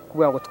bashobora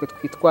kuvuga ngo twe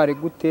twitware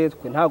gute,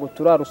 twe ntabwo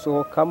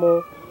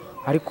turarusohokamo,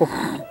 ariko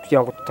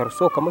kugira ngo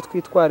tutarusohokamo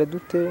twitware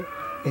dute?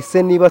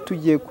 Ese niba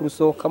tugiye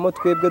kurusohokamo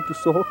twebwe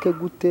dusohoke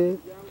gute?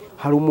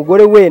 Hari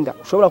umugore wenda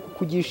ushobora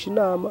kukugisha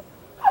inama,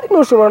 hari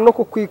n'ushobora no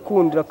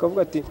kukwikundira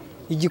akavuga ati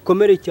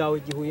igikomere cyawe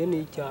gihuye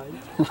n'icyanjye.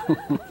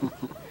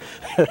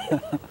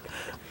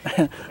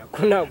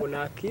 Ko ntabwo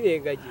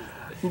nakirengagiza.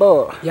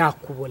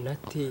 Yakubona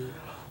ate?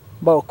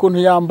 Ukuntu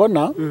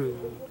yambona,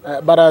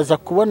 baraza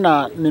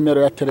kubona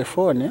nimero ya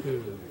telefone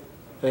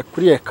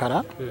kuri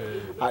ekara.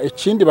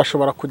 Ikindi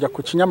bashobora kujya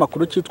ku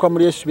kinyamakuru cyitwa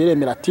muri Yesu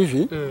Biremera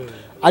TV,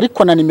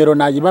 ariko na nimero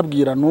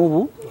nayibabwira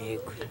n'ubu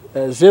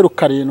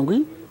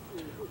 07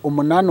 8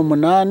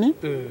 8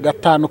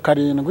 5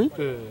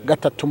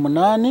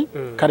 7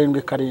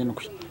 8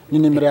 ni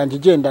nimero yanjye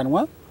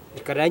igendanwa.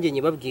 Ikarange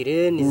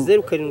nyibabwire ni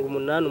 07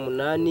 8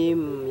 8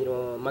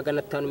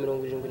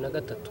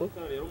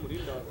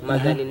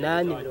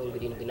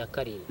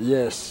 573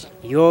 Yes,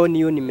 yo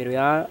niyo nimero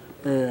ya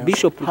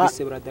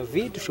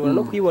Bishop.Davidi. Ushobora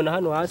no kuyibona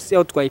hano hasi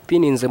aho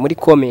twayipininze muri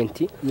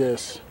comment.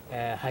 Yes.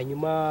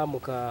 Hanyuma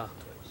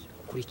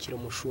mukakurikira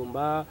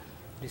umushumba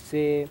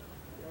ndetse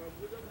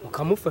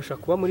mukamufasha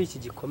kuba muri iki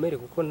gikomere,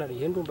 kuko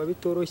ntarihe ndumva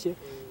bitoroshye.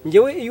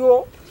 Ngewe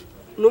iyo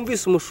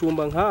numvise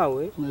umushumba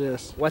nkawe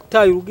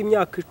wataye urugo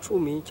imyaka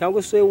 10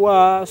 cyangwa se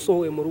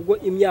wasohoye mu rugo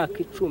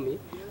imyaka 10,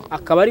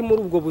 akaba ari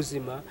muri ubwo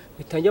buzima,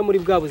 bitangira muri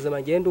bwa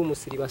buzima ngende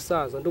umusiri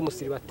basaza ndi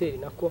umusiri bateri,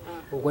 nako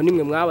ubwo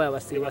nimwe mwabaye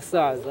abasiri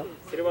basaza.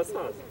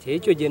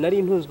 Icyo gihe nari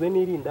intunzwe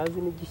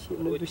n'irindazi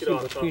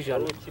n'udushyimbo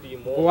twijana,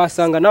 ngo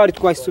wasanga nawe ari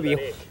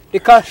twasubiyeho.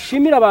 Reka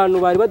shimira abantu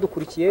bari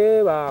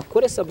badukurikiye,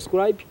 bakore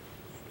subscribe,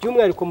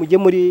 by'umwihariko mujye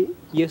muri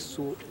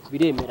Yesu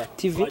Biremera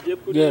TV.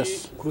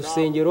 Yes. Ku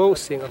rusengero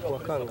usenga kuwa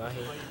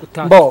kangahe?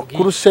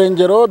 Ku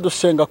rusengero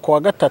dusenga kuwa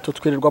gatatu,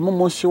 twirirwamo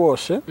umunsi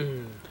wose,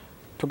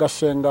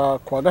 tugasenga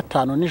kuwa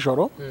gatanu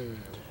nijoro,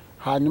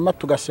 hanyuma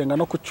tugasenga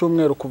no ku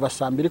cyumweru kuva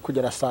saa 2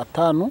 kugera saa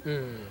 5,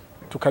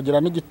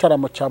 tukagira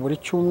n'igitaramo cya buri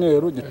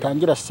cyumweru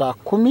gitangira saa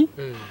 10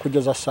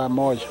 kugeza saa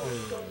 1.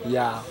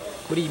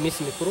 Muri iyi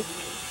minsi mikuru?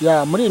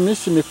 Muri iyi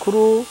minsi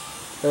mikuru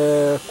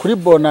kuri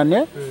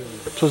bonane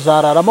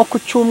tuzararamo ku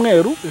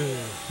cyumweru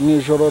mu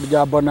ijoro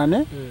rya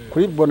bonane.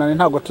 Kuri bonane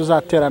ntabwo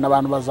tuzaterana,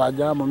 abantu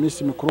bazajya mu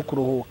minsi mikuru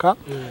kuruhuka.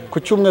 Ku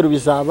cyumweru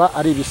bizaba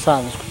ari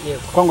ibisanzwe,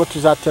 kuko ngo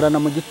tuzaterana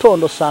mu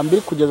gitondo saa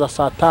 2 kugeza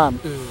saa 5,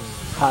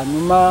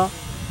 hanyuma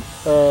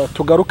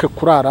tugaruke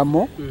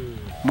kuraramo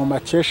mu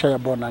makesha ya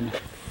bonane.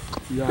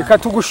 Reka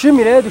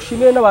tugushimire,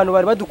 dushimire n'abantu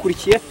bari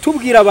badukurikiye.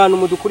 Tubwira abantu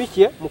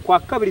mudukurikiye, mu kwa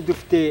kabiri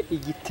dufite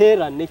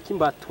igiterane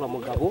cy'imbatura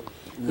mugabo.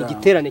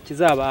 Igiterane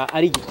kizaba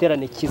ari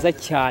igiterane kiza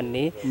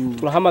cyane.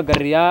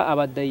 Turahamagarira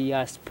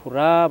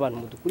abadiaspora, abantu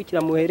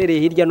mudukurikira muherereye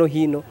hirya no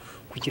hino,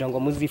 kugira ngo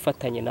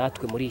muzifatanye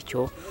natwe muri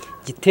icyo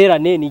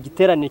giterane. Ni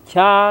igiterane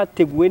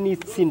cyateguwe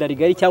n'itsinda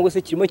rigari, cyangwa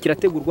se kirimo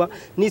kirategurwa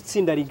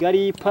n'itsinda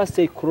rigari: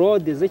 Pastor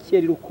Claude,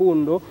 Ezekiel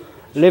Rukundo,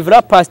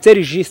 Reverend Pastor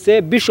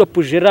Jise,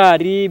 Bishop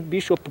Gerard,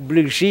 Bishop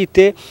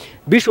Brigitte,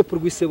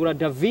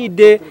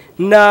 Bishop.Davidi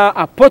na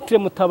Apotre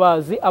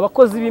Mutabazi,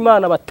 abakozi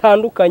b'Imana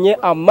batandukanye,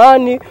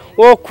 Amani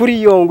wo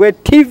kuri Yongwe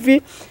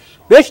TV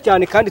benshi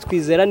cyane. Kandi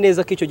twizera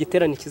neza ko icyo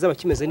giterane kizaba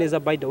kimeze neza.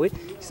 By the way,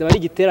 kizaba ari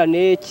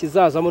igiterane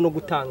kizazamo no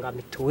gutanga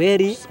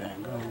mituweli,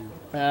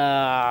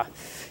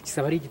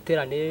 kizaba ari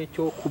igiterane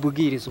cyo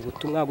kubwiriza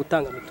ubutumwa,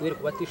 gutanga mituweli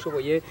ku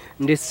batishoboye,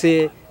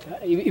 ndetse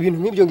ibintu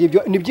nk'ibyo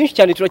ngibyo ni byinshi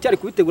cyane. Turacyari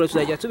kubitegura,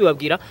 tuzajya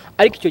tubibabwira,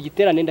 ariko icyo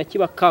giterane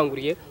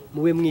ndakibakanguriye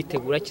mube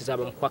mwitegura,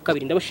 kizaba mu kwa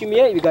kabiri.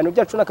 Ndabashimiye, ibiganiro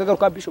byacu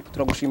n'akagaruka. Bishop,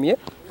 turagushimiye.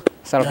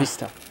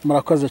 Saravista.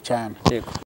 Murakoze cyane. Yego.